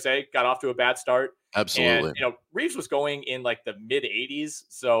Team USA got off to a bad start. Absolutely. And Reeves was going in like the mid 80s.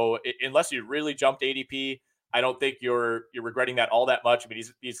 So unless you really jumped ADP, I don't think you're regretting that all that much. I mean,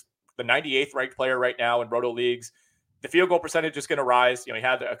 he's the 98th ranked player right now in Roto leagues. The field goal percentage is going to rise. He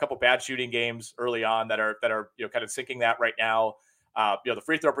had a couple bad shooting games early on that are kind of sinking that right now. The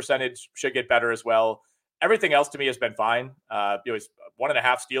free throw percentage should get better as well. Everything else to me has been fine. His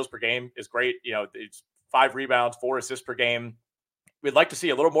 1.5 steals per game is great. It's 5 rebounds, 4 assists per game. We'd like to see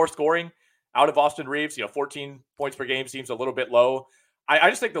a little more scoring out of Austin Reeves. 14 points per game seems a little bit low.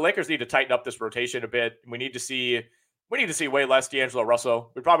 I just think the Lakers need to tighten up this rotation a bit. We need to see way less D'Angelo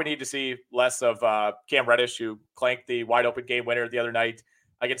Russell. We probably need to see less of Cam Reddish, who clanked the wide open game winner the other night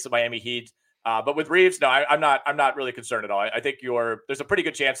against the Miami Heat. But with Reeves, no, I'm not really concerned at all. I think there's a pretty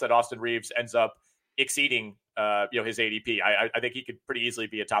good chance that Austin Reeves ends up exceeding his ADP. I think he could pretty easily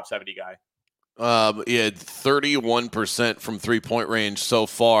be a top 70 guy. 31% from 3-point range so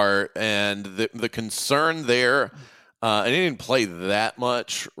far, and the concern there, and he didn't play that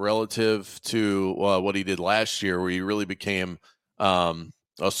much relative to what he did last year, where he really became a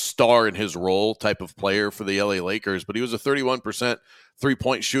a star in his role type of player for the LA Lakers, but he was a 31%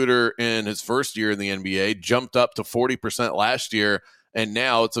 three-point shooter in his first year in the NBA, jumped up to 40% last year, and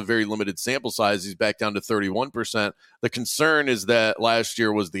now it's a very limited sample size. He's back down to 31%. The concern is that last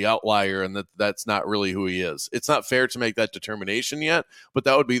year was the outlier and that's not really who he is. It's not fair to make that determination yet, but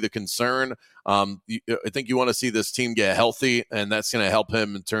that would be the concern. I think you want to see this team get healthy, and that's going to help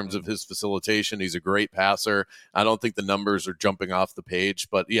him in terms of his facilitation. He's a great passer. I don't think the numbers are jumping off the page,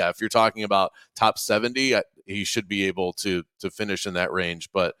 but yeah, if you're talking about top 70, he should be able to finish in that range.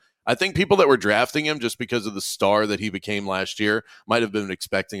 But I think people that were drafting him just because of the star that he became last year might have been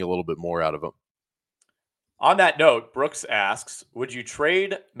expecting a little bit more out of him. On that note, Brooks asks, would you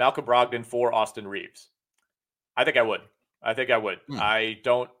trade Malcolm Brogdon for Austin Reeves? I think I would. I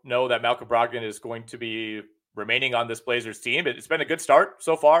don't know that Malcolm Brogdon is going to be remaining on this Blazers team. It's been a good start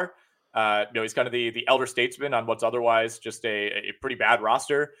so far. He's kind of the elder statesman on what's otherwise just a pretty bad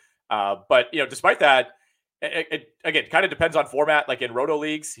roster. But despite that, it again kind of depends on format. Like in Roto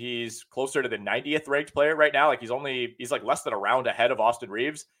leagues, he's closer to the 90th ranked player right now. Like he's like less than a round ahead of Austin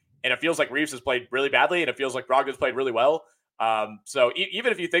Reeves, and it feels like Reeves has played really badly, and it feels like Brogdon's played really well. So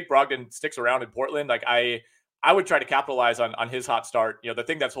even if you think Brogdon sticks around in Portland, like I would try to capitalize on his hot start. The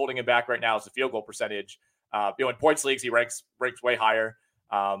thing that's holding him back right now is the field goal percentage. In points leagues he ranks way higher,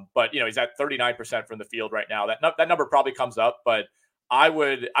 but he's at 39% from the field right now. That number probably comes up, but I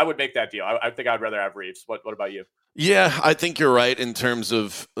would make that deal. I think I'd rather have Reeves. What about you? Yeah, I think you're right in terms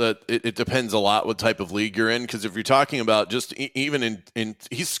of it depends a lot what type of league you're in. Because if you're talking about just even in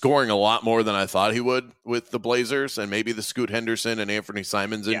he's scoring a lot more than I thought he would with the Blazers, and maybe the Scoot Henderson and Anthony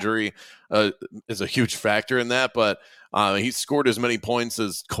Simons injury is a huge factor in that. But he's scored as many points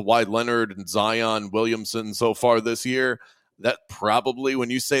as Kawhi Leonard and Zion Williamson so far this year. That probably, when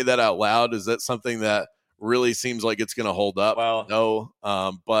you say that out loud, is that something that really seems like it's going to hold up? Well, no.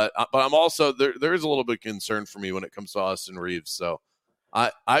 But I'm also there is a little bit of concern for me when it comes to Austin Reeves. So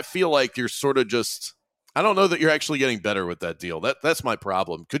I feel like you're sort of just, I don't know that you're actually getting better with that deal. That's my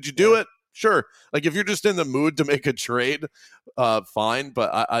problem. Could you do it? Sure. Like if you're just in the mood to make a trade, fine.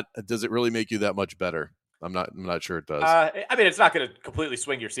 But does it really make you that much better? I'm not sure it does. It's not going to completely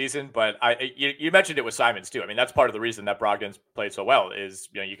swing your season, but you mentioned it with Simons too. I mean, that's part of the reason that Brogdon's played so well is,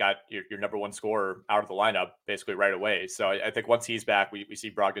 you got your number one scorer out of the lineup basically right away. So I think once he's back, we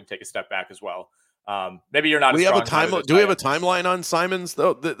see Brogdon take a step back as well. Maybe you're not. Do we have a timeline on Simons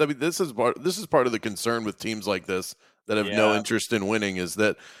though? I mean, this is part of the concern with teams like this that have no interest in winning is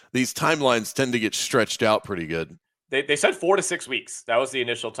that these timelines tend to get stretched out pretty good. They said 4 to 6 weeks. That was the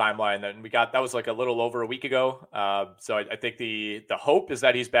initial timeline. Then that was like a little over a week ago. So I think the hope is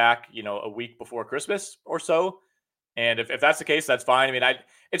that he's back, a week before Christmas or so. And if that's the case, that's fine. I mean,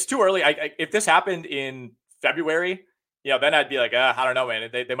 it's too early. If this happened in February, then I'd be like, I don't know, man.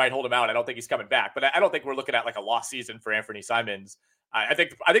 They might hold him out. I don't think he's coming back. But I don't think we're looking at like a lost season for Anthony Simons. I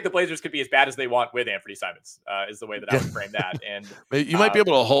think the Blazers could be as bad as they want with Anthony Simons. Is the way that I would frame that. And you might be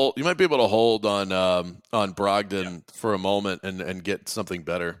able to hold. You might be able to hold on Brogdon for a moment and get something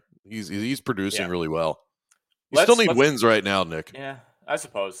better. He's producing really well. You still need wins right now, Nick. Yeah, I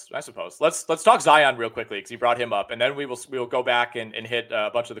suppose. Let's talk Zion real quickly because you brought him up, and then we will go back and hit a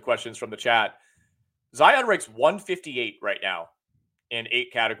bunch of the questions from the chat. Zion ranks 158 right now in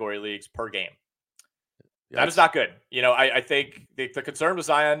 8 category leagues per game. That is not good. I think the concern with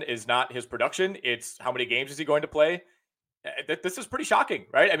Zion is not his production. It's how many games is he going to play? This is pretty shocking,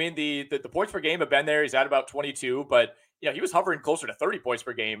 right? I mean, the points per game have been there. He's at about 22, but he was hovering closer to 30 points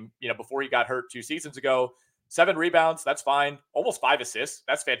per game, before he got hurt 2 seasons ago. 7 rebounds, that's fine. Almost 5 assists.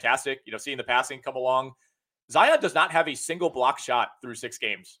 That's fantastic. Seeing the passing come along. Zion does not have a single block shot through 6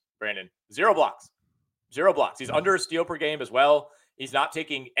 games, Brandon. 0 blocks. He's under a steal per game as well. He's not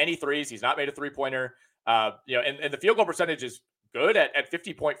taking any threes. He's not made a three-pointer. And the field goal percentage is good at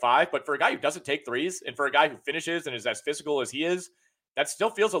 50.5, but for a guy who doesn't take threes and for a guy who finishes and is as physical as he is, that still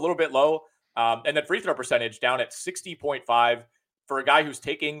feels a little bit low. And then free throw percentage down at 60.5 for a guy who's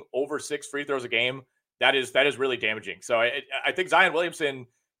taking over 6 free throws a game. That is really damaging. So I think Zion Williamson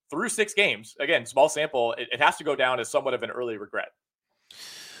through 6 games, again, small sample, it has to go down as somewhat of an early regret.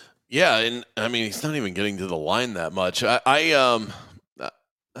 Yeah. And I mean, he's not even getting to the line that much.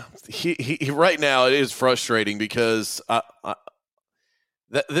 He right now it is frustrating because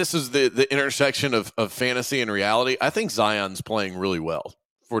this is the intersection of fantasy and reality. I think Zion's playing really well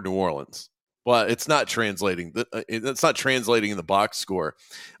for New Orleans, but it's not translating. It's not translating in the box score.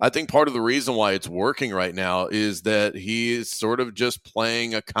 I think part of the reason why it's working right now is that he is sort of just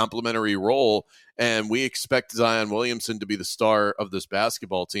playing a complementary role, and we expect Zion Williamson to be the star of this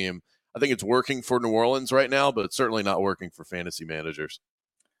basketball team. I think it's working for New Orleans right now, but it's certainly not working for fantasy managers.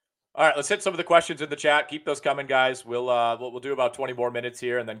 All right, let's hit some of the questions in the chat. Keep those coming, guys. We'll do about 20 more minutes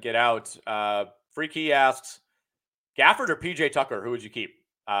here and then get out. Freaky asks, Gafford or PJ Tucker, who would you keep?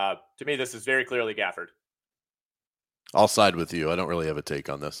 To me, this is very clearly Gafford. I'll side with you. I don't really have a take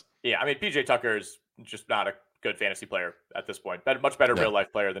on this. Yeah, I mean, PJ Tucker is just not a good fantasy player at this point. Much better real life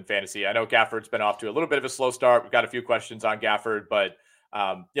player than fantasy. I know Gafford's been off to a little bit of a slow start. We've got a few questions on Gafford, but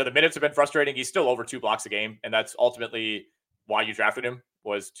the minutes have been frustrating. He's still over 2 blocks a game, and that's ultimately why you drafted him,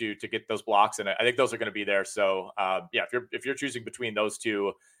 was to get those blocks, and I think those are going to be there. So if you're choosing between those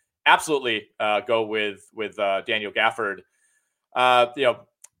two, absolutely go with Daniel Gafford.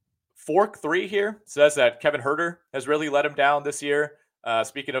 Fork 3 here says that Kevin Herter has really let him down this year.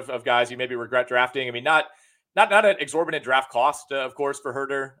 Speaking of guys you maybe regret drafting, I mean, not an exorbitant draft cost, of course, for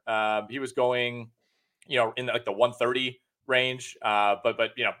Herter. He was going, in like the 130 range,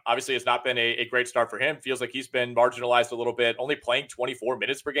 but obviously it's not been a great start for him. Feels like he's been marginalized a little bit, only playing 24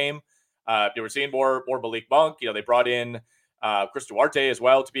 minutes per game. We're seeing more Malik Monk. They brought in Chris Duarte as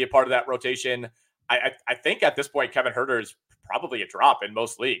well to be a part of that rotation. I think at this point Kevin Herter is probably a drop in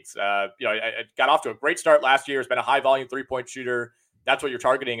most leagues. I got off to a great start last year. Has been a high volume 3-point shooter. That's what you're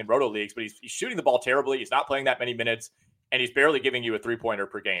targeting in roto leagues, but he's shooting the ball terribly. He's not playing that many minutes, and he's barely giving you a 3-pointer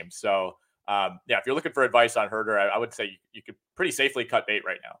per game. So, if you're looking for advice on Herter, I would say you could pretty safely cut bait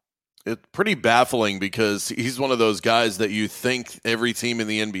right now. It's pretty baffling because he's one of those guys that you think every team in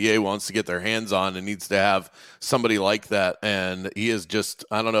the NBA wants to get their hands on and needs to have somebody like that. And he is just,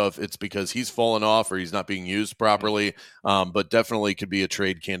 I don't know if it's because he's fallen off or he's not being used properly, but definitely could be a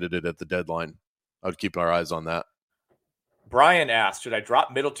trade candidate at the deadline. I would keep our eyes on that. Brian asked, should I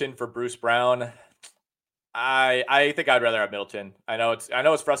drop Middleton for Bruce Brown? I think I'd rather have Middleton. I know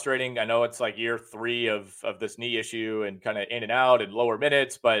it's frustrating. I know it's like year 3 of this knee issue and kind of in and out and lower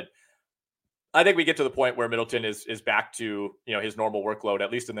minutes, but I think we get to the point where Middleton is back to his normal workload,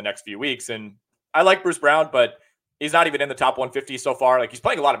 at least in the next few weeks. And I like Bruce Brown, but he's not even in the top 150 so far. Like, he's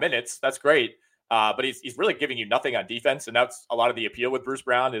playing a lot of minutes. That's great. But he's really giving you nothing on defense. And that's a lot of the appeal with Bruce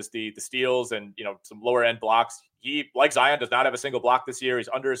Brown, is the steals and some lower end blocks. He, like Zion, does not have a single block this year. He's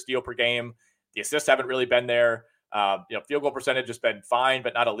under a steal per game. The assists haven't really been there. Field goal percentage has been fine,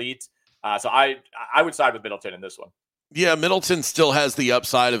 but not elite. So I would side with Middleton in this one. Yeah, Middleton still has the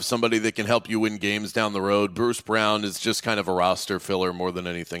upside of somebody that can help you win games down the road. Bruce Brown is just kind of a roster filler more than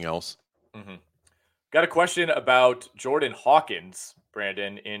anything else. Mm-hmm. Got a question about Jordan Hawkins,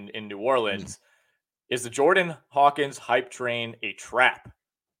 Brandon, in New Orleans. Is the Jordan Hawkins hype train a trap?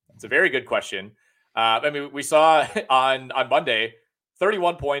 It's a very good question. We saw on Monday,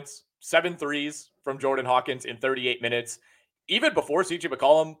 31 points, 7 threes from Jordan Hawkins in 38 minutes. Even before CJ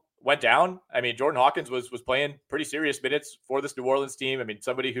McCollum went down, Jordan Hawkins was playing pretty serious minutes for this New Orleans team.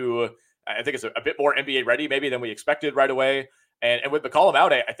 Somebody who I think is a bit more NBA ready maybe than we expected right away. And with McCollum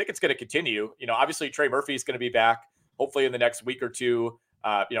out, I think it's going to continue. Obviously Trey Murphy is going to be back hopefully in the next week or two.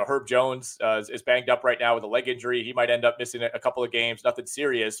 Herb Jones is banged up right now with a leg injury. He might end up missing a couple of games, nothing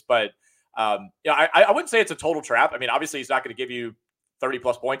serious, but I wouldn't say it's a total trap. Obviously he's not going to give you 30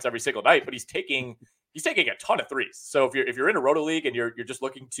 plus points every single night, but he's taking a ton of threes. So if you're in a roto league and you're just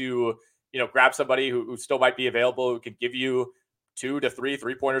looking to, grab somebody who still might be available, who can give you 2 to 3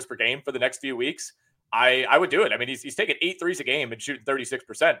 3-pointers per game for the next few weeks, I would do it. He's taking 8 threes a game and shooting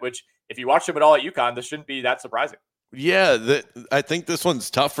 36%, which if you watch him at all at UConn, this shouldn't be that surprising. Yeah, I think this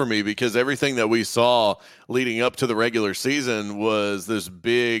one's tough for me because everything that we saw leading up to the regular season was this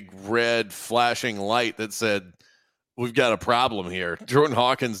big red flashing light that said, we've got a problem here. Jordan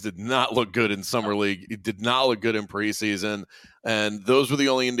Hawkins did not look good in Summer League. He did not look good in preseason. And those were the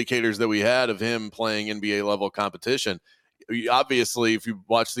only indicators that we had of him playing NBA level competition. Obviously, if you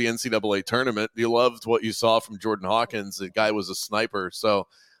watched the NCAA tournament, you loved what you saw from Jordan Hawkins. The guy was a sniper. So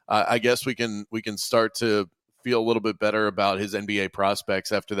I guess we can start to feel a little bit better about his NBA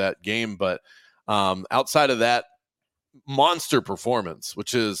prospects after that game. But outside of that, monster performance,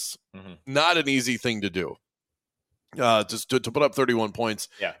 which is not an easy thing to do. Just to put up 31 points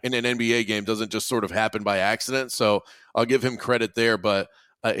in an NBA game doesn't just sort of happen by accident. So I'll give him credit there. But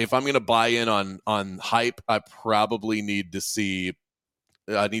if I'm going to buy in on hype, I probably need to see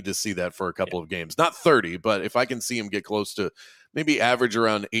that for a couple of games. Not 30, but if I can see him get close to maybe average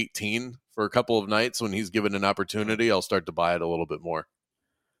around 18 for a couple of nights when he's given an opportunity, I'll start to buy it a little bit more.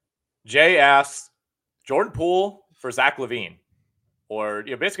 Jay asks, Jordan Poole for Zach LaVine, or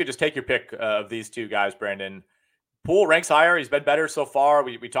basically just take your pick of these two guys, Brandon. Poole ranks higher. He's been better so far.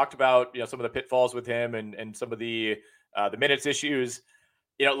 We talked about some of the pitfalls with him and some of the minutes issues.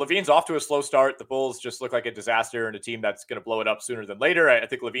 LaVine's off to a slow start. The Bulls just look like a disaster and a team that's going to blow it up sooner than later. I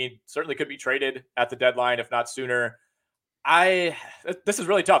think LaVine certainly could be traded at the deadline, if not sooner. This is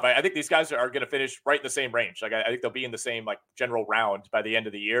really tough. I think these guys are going to finish right in the same range. Like I think they'll be in the same like general round by the end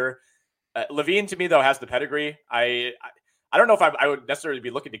of the year. Levine to me though has the pedigree. I don't know if I would necessarily be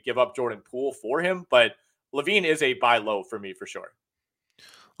looking to give up Jordan Poole for him, but Levine is a buy low for me for sure.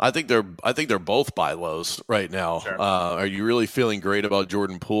 I think they're both buy lows right now. Sure. Are you really feeling great about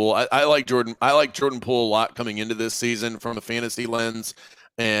Jordan Poole? I like Jordan Poole a lot coming into this season from a fantasy lens,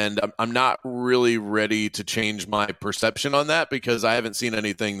 and I'm not really ready to change my perception on that because I haven't seen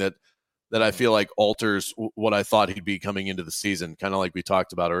anything that I feel like alters what I thought he'd be coming into the season, kind of like we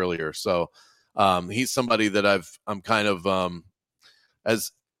talked about earlier. So he's somebody that I'm kind of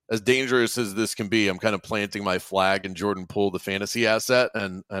as dangerous as this can be, I'm kind of planting my flag in Jordan Poole, the fantasy asset,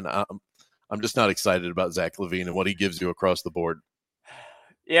 and I'm just not excited about Zach LaVine and what he gives you across the board.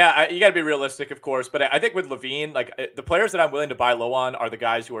 Yeah, you got to be realistic, of course, but I think with LaVine, like the players that I'm willing to buy low on are the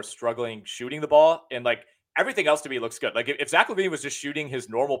guys who are struggling shooting the ball, and like everything else to me looks good. Like if Zach LaVine was just shooting his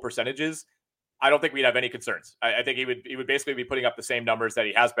normal percentages, I don't think we'd have any concerns. I think he would basically be putting up the same numbers that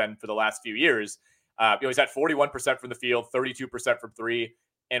he has been for the last few years. He's at 41% from the field, 32% from three.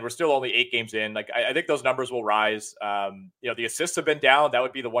 And we're still only 8 games in. Like I think those numbers will rise. The assists have been down. That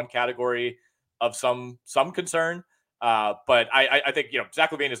would be the one category of some concern. But I think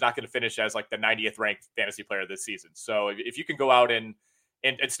Zach LaVine is not going to finish as like the 90th ranked fantasy player this season. So if you can go out and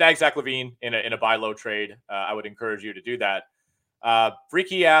snag Zach LaVine in a buy low trade, I would encourage you to do that.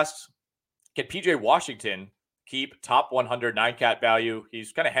 Freaky asks, can PJ Washington keep top 100 9-cat value?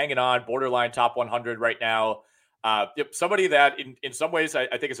 He's kind of hanging on, borderline top 100 right now. Somebody that in some ways I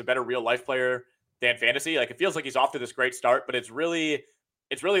think is a better real life player than fantasy. Like it feels like he's off to this great start, but it's really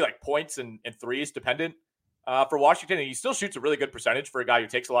like points and threes dependent for Washington. And he still shoots a really good percentage for a guy who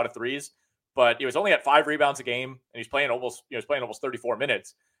takes a lot of threes, but he was only at 5 rebounds a game and he's playing almost 34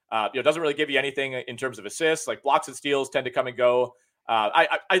 minutes. Doesn't really give you anything in terms of assists. Like blocks and steals tend to come and go.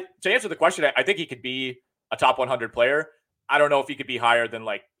 To answer the question, I think he could be a top 100 player. I don't know if he could be higher than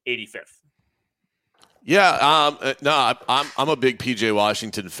like 85th. Yeah, no, I'm a big PJ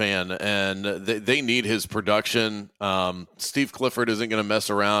Washington fan, and they need his production. Steve Clifford isn't going to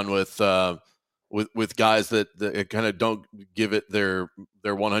mess around with guys that kind of don't give it their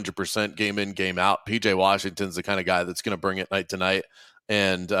 100% game in, game out. PJ Washington's the kind of guy that's going to bring it night to night,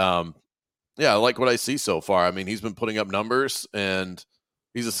 and I like what I see so far. I mean, he's been putting up numbers, and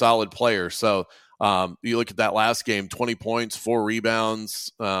he's a solid player. So. You look at that last game, 20 points, 4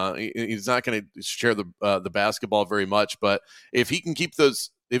 rebounds. He's not going to share the basketball very much, but if he can keep the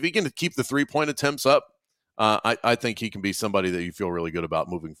 3-point attempts up, I think he can be somebody that you feel really good about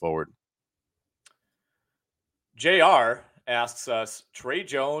moving forward. JR asks us Trey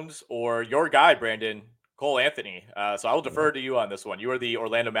Jones or your guy, Brandon, Cole Anthony. So I will defer to you on this one. You are the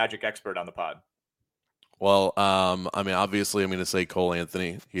Orlando Magic expert on the pod. Well, I mean, obviously I'm going to say Cole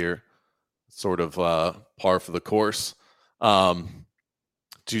Anthony here. Sort of par for the course. To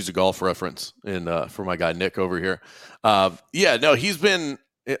use a golf reference for my guy Nick over here. He's been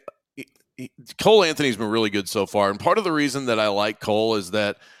Cole Anthony's been really good so far. And part of the reason that I like Cole is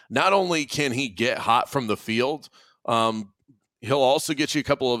that not only can he get hot from the field, he'll also get you a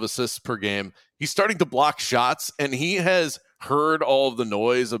couple of assists per game. He's starting to block shots, and he has heard all of the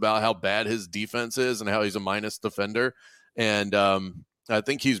noise about how bad his defense is and how he's a minus defender. And I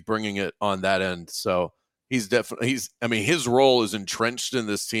think he's bringing it on that end. So his role is entrenched in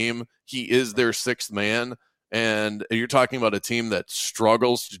this team. He is their 6th man. And you're talking about a team that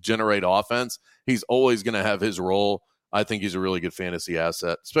struggles to generate offense. He's always going to have his role. I think he's a really good fantasy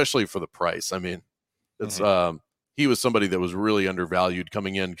asset, especially for the price. I mean, he was somebody that was really undervalued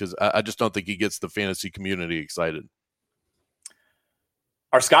coming in because I just don't think he gets the fantasy community excited.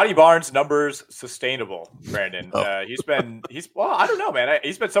 Are Scotty Barnes numbers sustainable, Brandon? Oh. I don't know, man.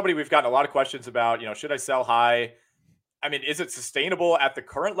 He's been somebody we've gotten a lot of questions about. Should I sell high? I mean, is it sustainable at the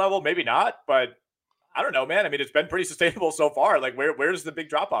current level? Maybe not, but I don't know, man. I mean, it's been pretty sustainable so far. Like, where does the big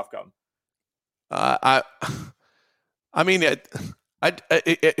drop off come? Am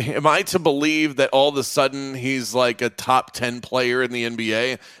I to believe that all of a sudden he's like a top 10 player in the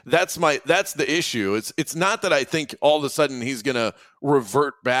NBA? That's the issue. It's not that I think all of a sudden he's going to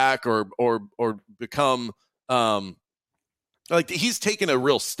revert back or become like he's taken a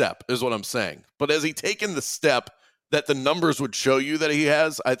real step is what I'm saying. But has he taken the step that the numbers would show you that he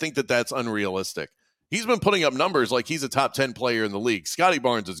has? I think that that's unrealistic. He's been putting up numbers like he's a top 10 player in the league. Scotty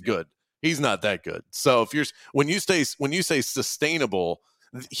Barnes is good. He's not that good. So when you say sustainable,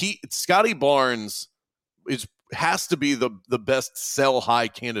 Scotty Barnes has to be the best sell high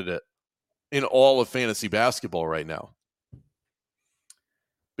candidate in all of fantasy basketball right now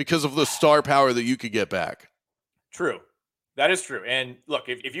because of the star power that you could get back. True. That is true. And look,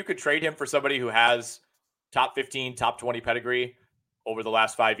 if you could trade him for somebody who has top 15, top 20 pedigree over the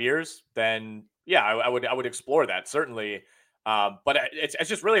last 5 years, then yeah, I would explore that certainly. But it's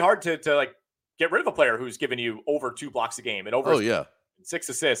just really hard to like get rid of a player who's given you over 2 blocks a game and over Oh yeah. 6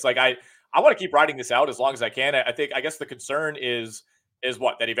 assists. Like I want to keep riding this out as long as I can. I guess the concern is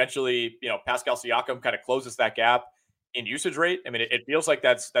what, that eventually, Pascal Siakam kind of closes that gap in usage rate. I mean, it feels like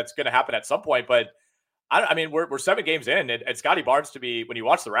that's going to happen at some point, but I mean, we're 7 games in, and Scotty Barnes, to be, when you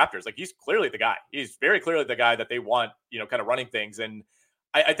watch the Raptors, like, he's clearly the guy. He's very clearly the guy that they want, kind of running things. And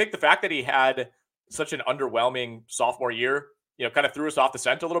I think the fact that he had such an underwhelming sophomore year, kind of threw us off the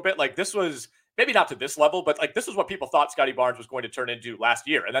scent a little bit. Like, this was maybe not to this level, but like, this is what people thought Scotty Barnes was going to turn into last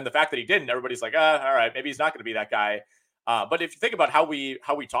year. And then the fact that he didn't, everybody's like, all right, maybe he's not going to be that guy. But if you think about how we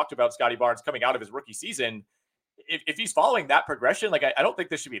talked about Scotty Barnes coming out of his rookie season, if he's following that progression, like, I don't think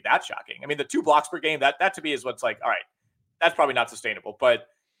this should be that shocking. I mean, the 2 blocks per game, that to me is what's like, all right, that's probably not sustainable. But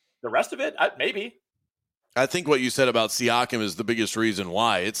the rest of it, maybe. I think what you said about Siakam is the biggest reason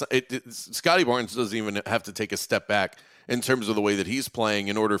why. Scotty Barnes doesn't even have to take a step back in terms of the way that he's playing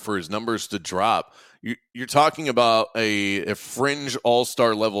in order for his numbers to drop. You're talking about a fringe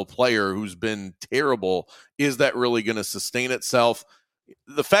all-star level player who's been terrible. Is that really going to sustain itself?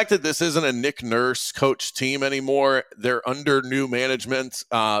 The fact that this isn't a Nick Nurse coach team anymore, they're under new management,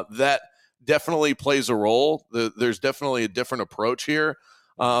 that definitely plays a role. There's definitely a different approach here.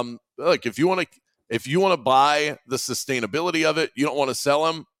 Like, if you want to buy the sustainability of it, you don't want to sell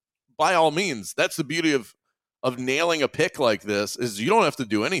him, by all means. That's the beauty of nailing a pick like this, is you don't have to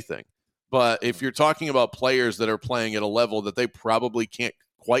do anything. But if you're talking about players that are playing at a level that they probably can't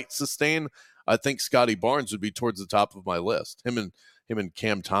quite sustain, I think Scotty Barnes would be towards the top of my list. Him and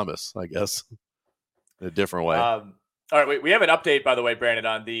Cam Thomas, I guess, in a different way. All right, we have an update, by the way, Brandon,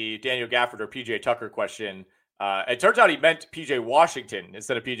 on the Daniel Gafford or PJ Tucker question. It turns out he meant PJ Washington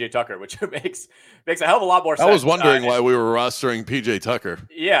instead of PJ Tucker, which makes a hell of a lot more sense. I was wondering why we were rostering PJ Tucker.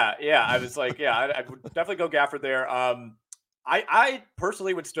 Yeah. I was like, I would definitely go Gafford there. I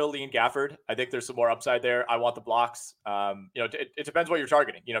personally would still lean Gafford. I think there's some more upside there. I want the blocks. It depends what you're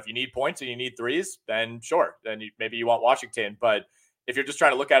targeting. If you need points and you need threes, then sure. Then maybe you want Washington. But if you're just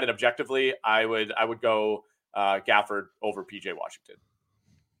trying to look at it objectively, I would go Gafford over PJ Washington.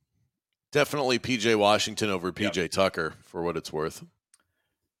 Definitely PJ Washington over PJ Tucker, for what it's worth.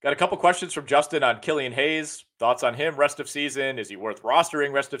 Got a couple questions from Justin on Killian Hayes. Thoughts on him rest of season? Is he worth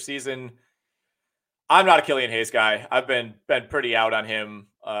rostering rest of season? I'm not a Killian Hayes guy. I've been pretty out on him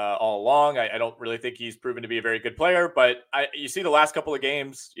all along. I don't really think he's proven to be a very good player, but you see the last couple of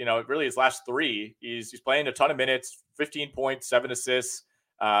games, really his last 3, he's playing a ton of minutes, 15 points, 7 assists.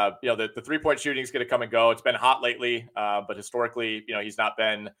 The 3-point shooting is going to come and go. It's been hot lately, but historically, he's not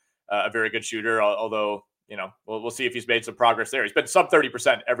been a very good shooter, although, we'll see if he's made some progress there. He's been sub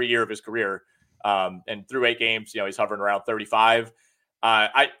 30% every year of his career. And through 8 games, he's hovering around 35.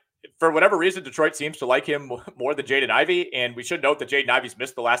 For whatever reason, Detroit seems to like him more than Jaden Ivey. And we should note that Jaden Ivey's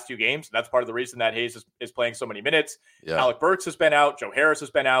missed the last 2 games. And that's part of the reason that Hayes is playing so many minutes. Yeah. Alec Burks has been out. Joe Harris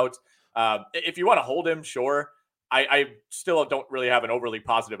has been out. If you want to hold him, sure. I still don't really have an overly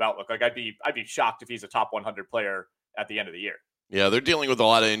positive outlook. Like, I'd be shocked if he's a top 100 player at the end of the year. Yeah, they're dealing with a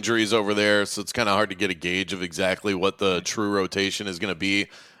lot of injuries over there, so it's kind of hard to get a gauge of exactly what the true rotation is going to be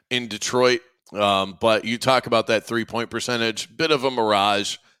in Detroit. But you talk about that 3-point percentage, bit of a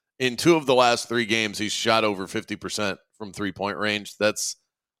mirage. In 2 of the last 3 games, he's shot over 50% from 3-point range. That's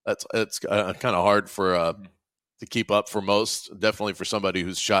kind of hard for to keep up for most, definitely for somebody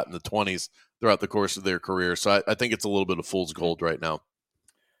who's shot in the 20s throughout the course of their career. So I think it's a little bit of fool's gold right now.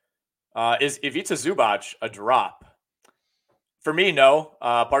 Is Ivica Zubac a drop? For me, no.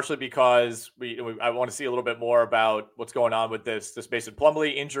 Partially because I want to see a little bit more about what's going on with this Mason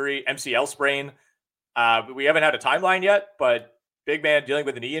Plumlee injury, MCL sprain. We haven't had a timeline yet, but big man dealing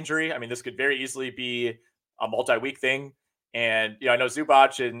with a knee injury. I mean, this could very easily be a multi-week thing. And I know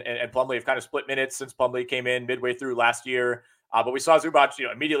Zubac and Plumlee have kind of split minutes since Plumlee came in midway through last year. But we saw Zubac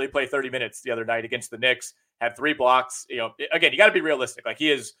immediately play 30 minutes the other night against the Knicks. Had 3 blocks. Again, you got to be realistic. Like,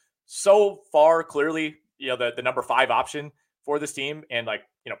 he is so far clearly the number 5 option for this team. And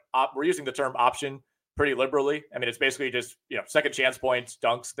we're using the term option pretty liberally. I mean, it's basically just, second chance points,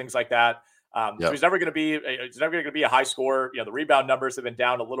 dunks, things like that. So he's never going to be a high scorer. The rebound numbers have been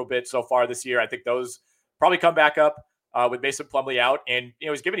down a little bit so far this year. I think those probably come back up with Mason Plumlee out, and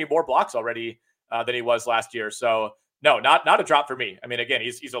he's giving you more blocks already than he was last year. So no, not a drop for me. I mean, again,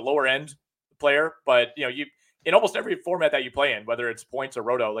 he's a lower end player, but you in almost every format that you play in, whether it's points or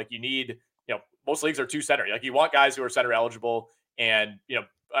roto, like, you need, most leagues are 2 center. Like, you want guys who are center eligible, and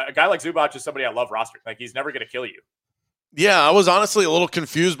a guy like Zubac is somebody I love rostering. Like, he's never going to kill you. Yeah, I was honestly a little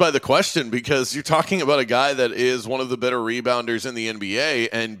confused by the question because you're talking about a guy that is one of the better rebounders in the NBA,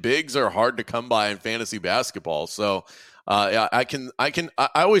 and bigs are hard to come by in fantasy basketball. So, yeah, I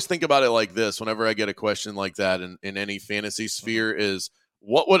always think about it like this whenever I get a question like that in any fantasy sphere is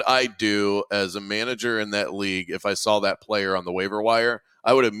what would I do as a manager in that league if I saw that player on the waiver wire?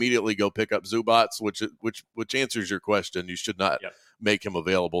 I would immediately go pick up Zubats, which answers your question. You should not make him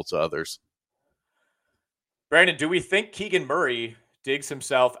available to others. Brandon, do we think Keegan Murray digs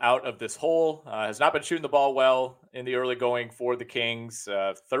himself out of this hole? Has not been shooting the ball well in the early going for the Kings.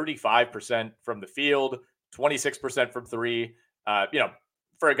 35% from the field, 26% from three.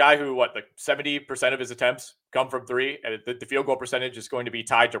 For a guy who, 70% of his attempts come from three, and the field goal percentage is going to be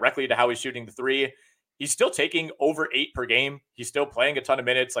tied directly to how he's shooting the three. He's still taking over 8 per game. He's still playing a ton of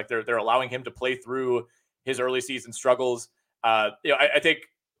minutes. Like they're allowing him to play through his early season struggles. I think,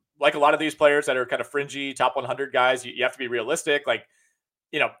 like a lot of these players that are kind of fringy top 100 guys, you have to be realistic. Like,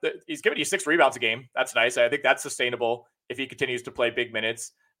 he's giving you 6 rebounds a game. That's nice. I think that's sustainable if he continues to play big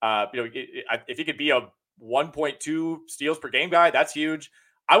minutes. If he could be a 1.2 steals per game guy, that's huge.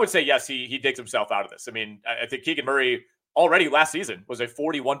 I would say, yes, he digs himself out of this. I mean, I think Keegan Murray already last season was a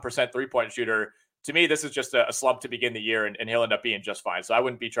 41% 3-point shooter. To me, this is just a slump to begin the year, and he'll end up being just fine. So I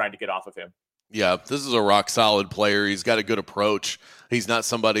wouldn't be trying to get off of him. Yeah, this is a rock solid player. He's got a good approach. He's not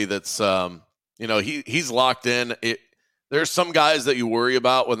somebody that's, he's locked in. There's some guys that you worry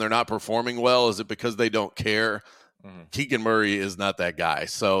about when they're not performing well. Is it because they don't care? Mm-hmm. Keegan Murray is not that guy.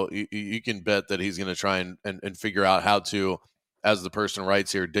 So you can bet that he's going to try and figure out how to, as the person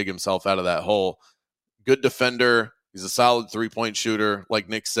writes here, dig himself out of that hole. Good defender. He's a solid 3-point shooter. Like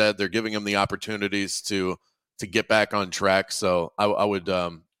Nick said, they're giving him the opportunities to get back on track. So I would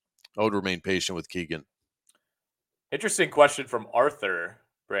remain patient with Keegan. Interesting question from Arthur,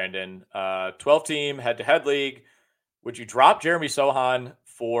 Brandon. 12-team head-to-head league. Would you drop Jeremy Sohan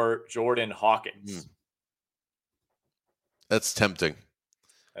for Jordan Hawkins? That's tempting.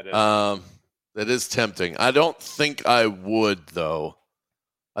 That is tempting. I don't think I would, though.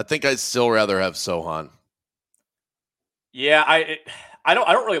 I think I'd still rather have Sohan. Yeah, I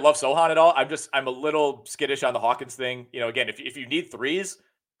don't really love Sohan at all. I'm a little skittish on the Hawkins thing. Again, if you need threes,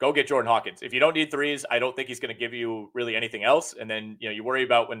 go get Jordan Hawkins. If you don't need threes, I don't think he's going to give you really anything else. And then, you worry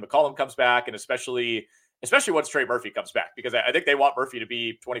about when McCollum comes back, and especially once Trey Murphy comes back, because I think they want Murphy to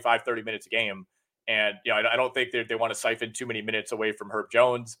be 25, 30 minutes a game. And, I don't think they want to siphon too many minutes away from Herb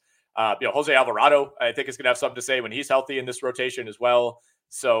Jones. Jose Alvarado, I think, is going to have something to say when he's healthy in this rotation as well.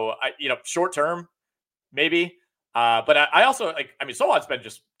 So, short term, maybe. But I also, Sohan's been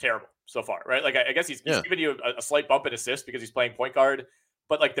just terrible so far, right? Like, I guess he's given you a slight bump in assist because he's playing point guard.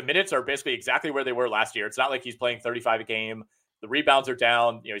 But, the minutes are basically exactly where they were last year. It's not like he's playing 35 a game. The rebounds are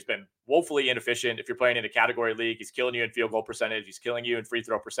down. He's been woefully inefficient. If you're playing in a category league, he's killing you in field goal percentage. He's killing you in free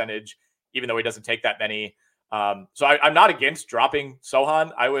throw percentage, even though he doesn't take that many. So I'm not against dropping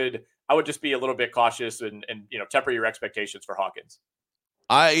Sohan. I would just be a little bit cautious and temper your expectations for Hawkins.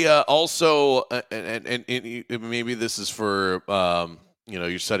 I also, and maybe this is for,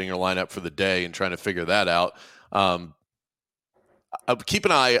 you're setting your lineup for the day and trying to figure that out. Keep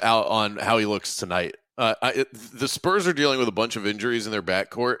an eye out on how he looks tonight. The Spurs are dealing with a bunch of injuries in their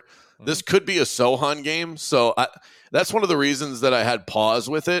backcourt. This could be a Sohan game. So that's one of the reasons that I had pause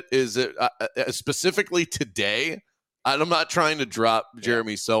with it is specifically today. I'm not trying to drop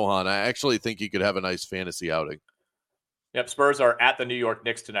Jeremy Sohan. I actually think he could have a nice fantasy outing. Yep, Spurs are at the New York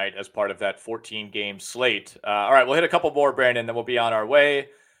Knicks tonight as part of that 14-game slate. All right, we'll hit a couple more, Brandon, then we'll be on our way.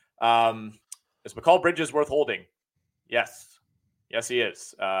 Is McCall Bridges worth holding? Yes. Yes, he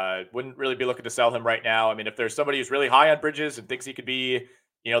is. Wouldn't really be looking to sell him right now. I mean, if there's somebody who's really high on Bridges and thinks he could be,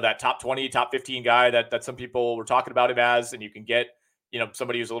 that top 20, top 15 guy that some people were talking about him as, and you can get,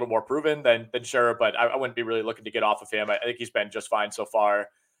 somebody who's a little more proven, then sure. But I wouldn't be really looking to get off of him. I think he's been just fine so far.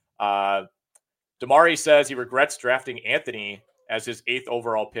 Damari says he regrets drafting Anthony as his 8th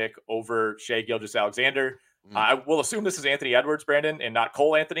overall pick over Shai Gilgeous-Alexander. I will assume this is Anthony Edwards, Brandon, and not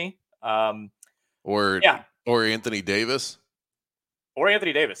Cole Anthony. Or Anthony Davis. Or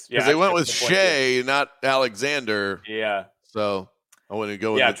Anthony Davis. Yeah, because they went with Shai, not Alexander. Yeah. So I want to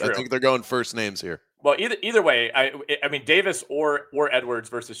go with I think they're going first names here. Well, either way, I mean Davis or Edwards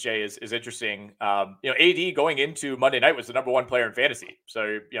versus Shai is interesting. AD going into Monday night was the number 1 player in fantasy,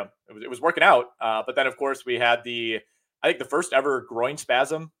 so it was working out. But then of course we had the first ever groin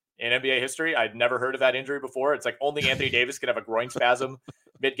spasm in NBA history. I'd never heard of that injury before. It's like only Anthony Davis can have a groin spasm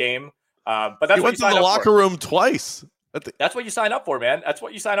mid game. But that's he went to the locker room twice. That's what you sign up for, man. That's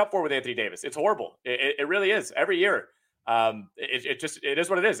what you sign up for with Anthony Davis. It's horrible. It really is every year. It is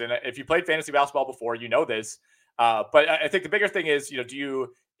what it is. And if you played fantasy basketball before, you know this. But I think the bigger thing is,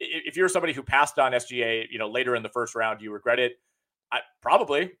 if you're somebody who passed on SGA, later in the first round, do you regret it?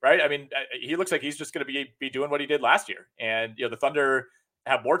 Probably, right? I mean, he looks like he's just going to be doing what he did last year. And, the Thunder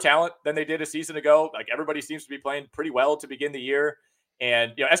have more talent than they did a season ago. Like, everybody seems to be playing pretty well to begin the year.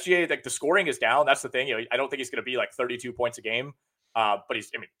 And, SGA, like, the scoring is down. That's the thing. I don't think he's going to be like 32 points a game. But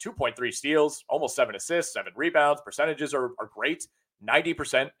 2.3 steals, almost 7 assists, 7 rebounds. Percentages are great.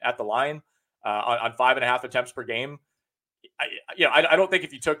 90% at the line on 5.5 attempts per game. I don't think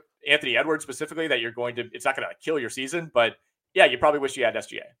if you took Anthony Edwards specifically that it's not going to kill your season, but yeah, you probably wish you had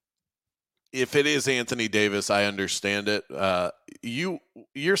SGA. If it is Anthony Davis, I understand it.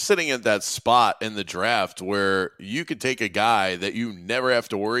 You're sitting at that spot in the draft where you could take a guy that you never have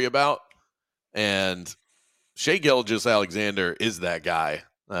to worry about, and Shai Gilgeous-Alexander is that guy.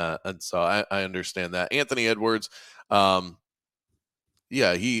 And so I understand that. Anthony Edwards,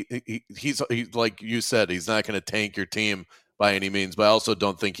 he's like you said, he's not going to tank your team by any means, but I also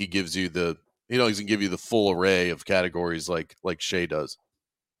don't think he gives you he doesn't give you the full array of categories like Shai does.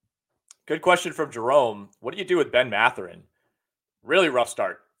 Good question from Jerome. What do you do with Ben Mathurin? Really rough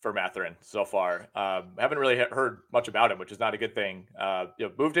start for Mathurin so far. Haven't really heard much about him, which is not a good thing.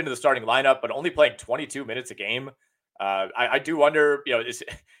 Moved into the starting lineup, but only playing 22 minutes a game. I do wonder, is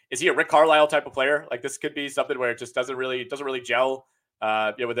he a Rick Carlisle type of player? Like, this could be something where it just doesn't really gel,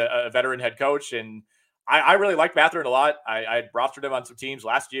 with a veteran head coach. And I really like Mathurin a lot. I rostered him on some teams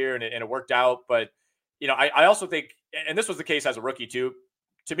last year and it worked out. But, I also think, and this was the case as a rookie too,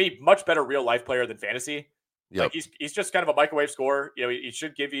 to me, much better real life player than fantasy. Yep. Like, he's just kind of a microwave scorer. He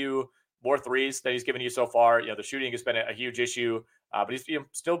should give you more threes than he's given you so far. The shooting has been a huge issue, but he's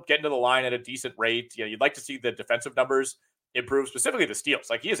still getting to the line at a decent rate. You'd like to see the defensive numbers improve, specifically the steals.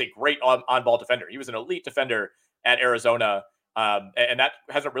 Like, he is a great on-ball defender. He was an elite defender at Arizona, and that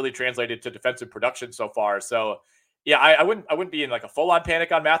hasn't really translated to defensive production so far. So, yeah, I wouldn't be in like a full-on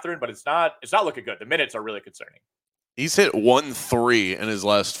panic on Mathurin, but it's not looking good. The minutes are really concerning. He's hit 1-3 in his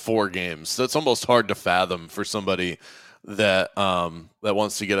last 4 games. That's almost hard to fathom for somebody that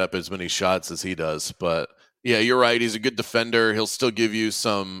wants to get up as many shots as he does. But yeah, you're right. He's a good defender. He'll still give you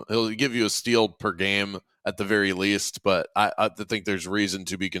he'll give you a steal per game at the very least. But I think there's reason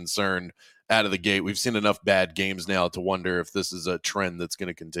to be concerned out of the gate. We've seen enough bad games now to wonder if this is a trend that's going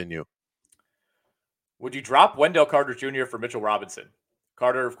to continue. Would you drop Wendell Carter Jr. for Mitchell Robinson?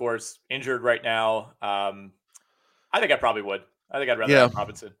 Carter, of course, injured right now. I think I probably would. I think I'd rather have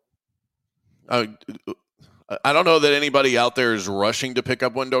Robinson. I don't know that anybody out there is rushing to pick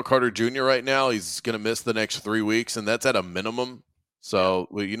up Wendell Carter Jr. right now. He's going to miss the next 3 weeks, and that's at a minimum. So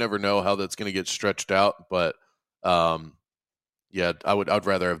you never know how that's going to get stretched out. But I'd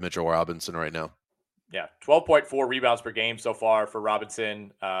rather have Mitchell Robinson right now. Yeah, 12.4 rebounds per game so far for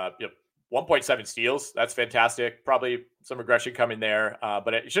Robinson. 1.7 steals. That's fantastic. Probably some regression coming there,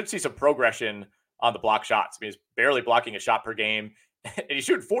 but you should see some progression on the block shots. I mean, he's barely blocking a shot per game, and he's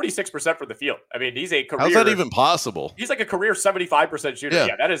shooting 46% from the field. I mean, he's a career. How's that even possible? He's like a career 75% shooter.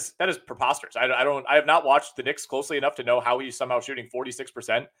 Yeah, that is preposterous. I have not watched the Knicks closely enough to know how he's somehow shooting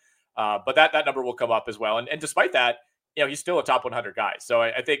 46%. But that number will come up as well. And despite that, he's still a top 100 guy. So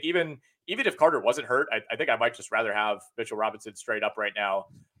I think even if Carter wasn't hurt, I think I might just rather have Mitchell Robinson straight up right now.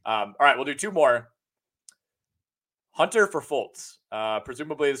 All right, we'll do 2 more. Hunter for Fultz.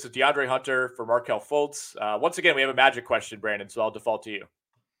 Presumably this is DeAndre Hunter for Markelle Fultz. Once again, we have a Magic question, Brandon, so I'll default to you.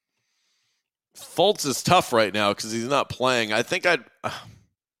 Fultz is tough right now because he's not playing. I think I'd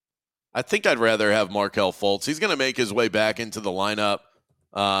rather have Markelle Fultz. He's going to make his way back into the lineup.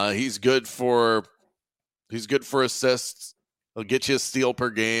 He's good for assists. He'll get you a steal per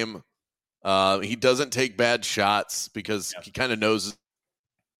game. He doesn't take bad shots because he kind of knows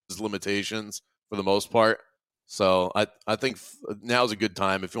his limitations for the most part. So I think now's a good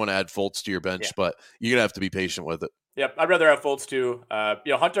time if you want to add Fultz to your bench, but you're going to have to be patient with it. Yep, I'd rather have Fultz too.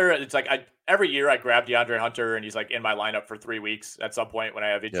 Hunter, it's like every year I grab DeAndre Hunter and he's like in my lineup for 3 weeks at some point when I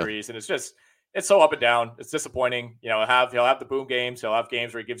have injuries. And it's so up and down. It's disappointing. He'll have the boom games. He'll have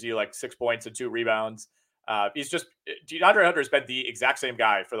games where he gives you like 6 points and 2 rebounds. DeAndre Hunter has been the exact same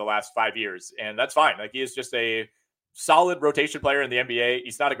guy for the last 5 years, and that's fine. Like, he is just a solid rotation player in the NBA.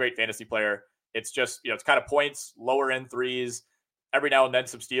 He's not a great fantasy player. It's just, it's kind of points, lower end threes. Every now and then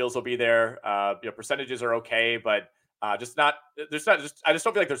some steals will be there. Percentages are okay, but I just don't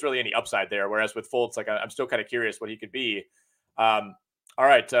feel like there's really any upside there. Whereas with Fultz, like, I'm still kind of curious what he could be. All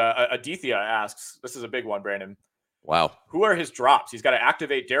right. Aditya asks, this is a big one, Brandon. Wow. Who are his drops? He's got to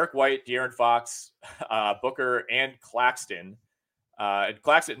activate Derek White, De'Aaron Fox, Booker, and Claxton. And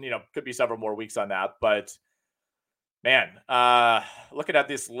Claxton, could be several more weeks on that, but man, looking at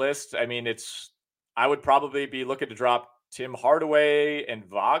this list, I mean, it's I would probably be looking to drop Tim Hardaway and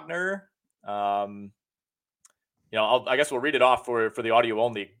Wagner. I guess we'll read it off for the audio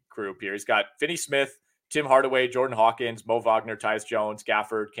only group here. He's got Finney Smith, Tim Hardaway, Jordan Hawkins, Mo Wagner, Tyus Jones,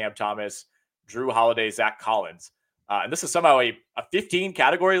 Gafford, Cam Thomas, Drew Holiday, Zach Collins. And this is somehow a 15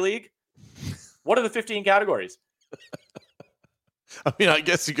 category league. What are the 15 categories? I mean, I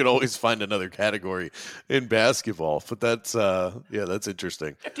guess you could always find another category in basketball, but that's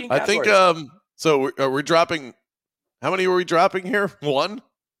interesting. I think so we're dropping. How many are we dropping here? 1,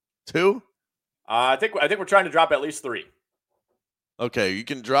 2? I think we're trying to drop at least 3. Okay, you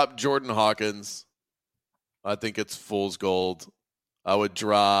can drop Jordan Hawkins. I think it's fool's gold. I would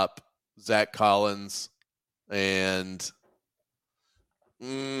drop Zach Collins, and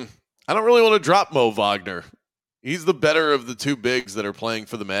I don't really want to drop Mo Wagner. He's the better of the two bigs that are playing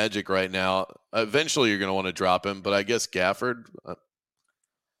for the Magic right now. Eventually, you're going to want to drop him, but I guess Gafford.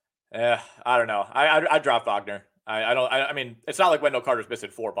 I don't know. I drop Wagner. I mean, it's not like Wendell Carter's missing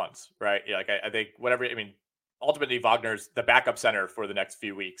 4 months, right? Yeah, like I think whatever. I mean, ultimately Wagner's the backup center for the next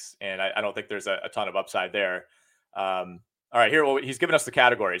few weeks, and I don't think there's a ton of upside there. All right, here he's given us the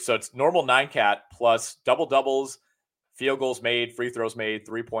categories. So it's normal 9-cat plus double doubles, field goals made, free throws made,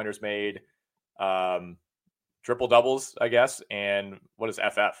 3-pointers made, triple doubles, I guess. And what is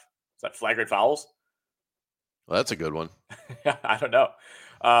FF? Is that flagrant fouls? Well, that's a good one. I don't know.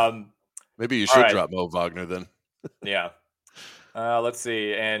 Maybe you should drop Mo Wagner then. Yeah. Let's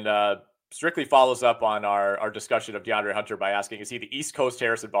see. And Strictly follows up on our discussion of DeAndre Hunter by asking, is he the East Coast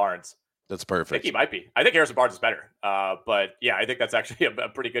Harrison Barnes? That's perfect. I think he might be. I think Harrison Barnes is better. But yeah, I think that's actually a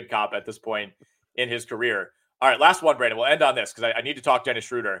pretty good comp at this point in his career. All right, last one, Brandon. We'll end on this because I need to talk Dennis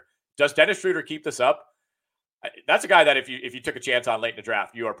Schroeder. Does Dennis Schroeder keep this up? That's a guy that if you took a chance on late in the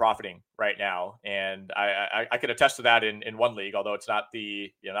draft, you are profiting right now. And I can attest to that in one league, although it's not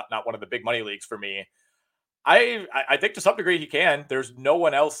not one of the big money leagues for me. I think to some degree he can. There's no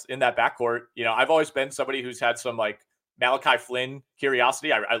one else in that backcourt. I've always been somebody who's had some like Malachi Flynn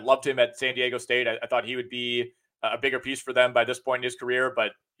curiosity. I loved him at San Diego State. I thought he would be a bigger piece for them by this point in his career,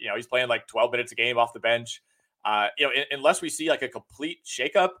 but he's playing like 12 minutes a game off the bench. Unless we see like a complete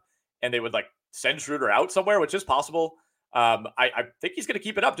shakeup and they would like send Schroeder out somewhere, which is possible. I think he's going to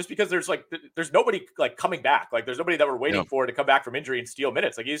keep it up just because there's nobody like coming back. Like there's nobody that we're waiting for to come back from injury and steal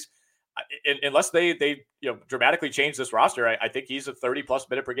minutes. Like he's unless they dramatically change this roster, I think he's a 30+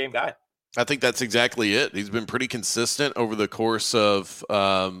 minute per game guy. I think that's exactly it. He's been pretty consistent over the course of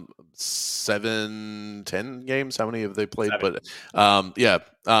 7, 10 games. How many have they played? 7. But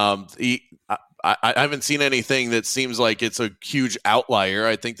I haven't seen anything that seems like it's a huge outlier.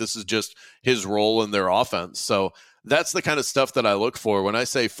 I think this is just his role in their offense. So that's the kind of stuff that I look for when I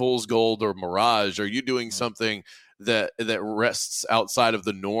say fool's gold or mirage. Are you doing something that rests outside of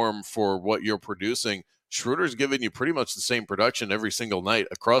the norm for what you're producing? Schroeder's giving you pretty much the same production every single night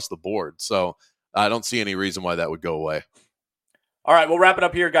across the board. So I don't see any reason why that would go away. All right, we'll wrap it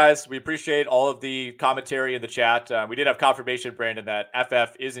up here, guys. We appreciate all of the commentary in the chat. We did have confirmation, Brandon, that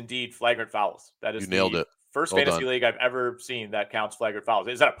FF is indeed flagrant fouls. That is the first fantasy league I've ever seen that counts flagrant fouls.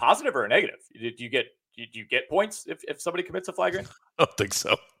 Is that a positive or a negative? Do you get points if somebody commits a flagrant? I don't think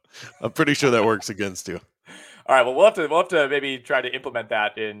so. I'm pretty sure that works against you. All right, well, we'll have to maybe try to implement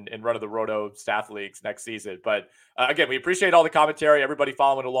that in Run of the Roto staff leagues next season. But again, we appreciate all the commentary. Everybody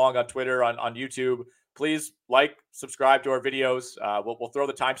following along on Twitter, on YouTube. Please subscribe to our videos. We'll throw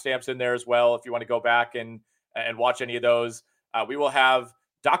the timestamps in there as well if you want to go back and watch any of those. We will have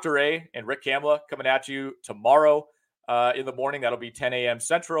Dr. A and Rick Kamla coming at you tomorrow in the morning. That'll be 10 a.m.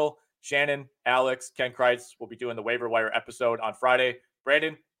 Central. Shannon, Alex, Ken Kravitz will be doing the waiver wire episode on Friday.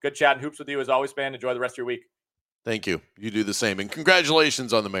 Brandon, good chatting hoops with you as always, man. Enjoy the rest of your week. Thank you. You do the same. And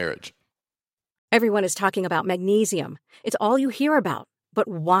congratulations on the marriage. Everyone is talking about magnesium. It's all you hear about. But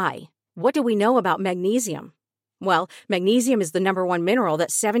why? What do we know about magnesium? Well, magnesium is the #1 mineral that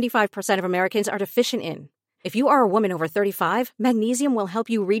 75% of Americans are deficient in. If you are a woman over 35, magnesium will help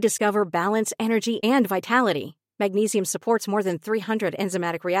you rediscover balance, energy, and vitality. Magnesium supports more than 300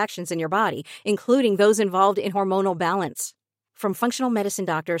 enzymatic reactions in your body, including those involved in hormonal balance. From functional medicine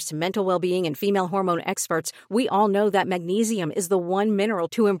doctors to mental well-being and female hormone experts, we all know that magnesium is the one mineral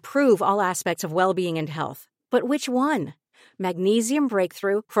to improve all aspects of well-being and health. But which one? Magnesium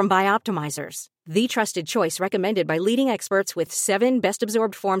Breakthrough from Bioptimizers, the trusted choice recommended by leading experts with 7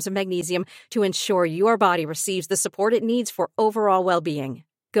 best-absorbed forms of magnesium to ensure your body receives the support it needs for overall well-being.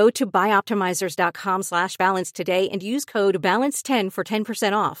 Go to bioptimizers.com/balance today and use code BALANCE10 for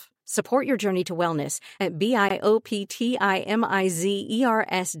 10% off. Support your journey to wellness at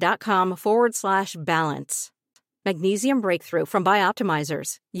bioptimizers.com/balance. Magnesium Breakthrough from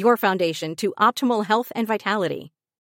Bioptimizers, your foundation to optimal health and vitality.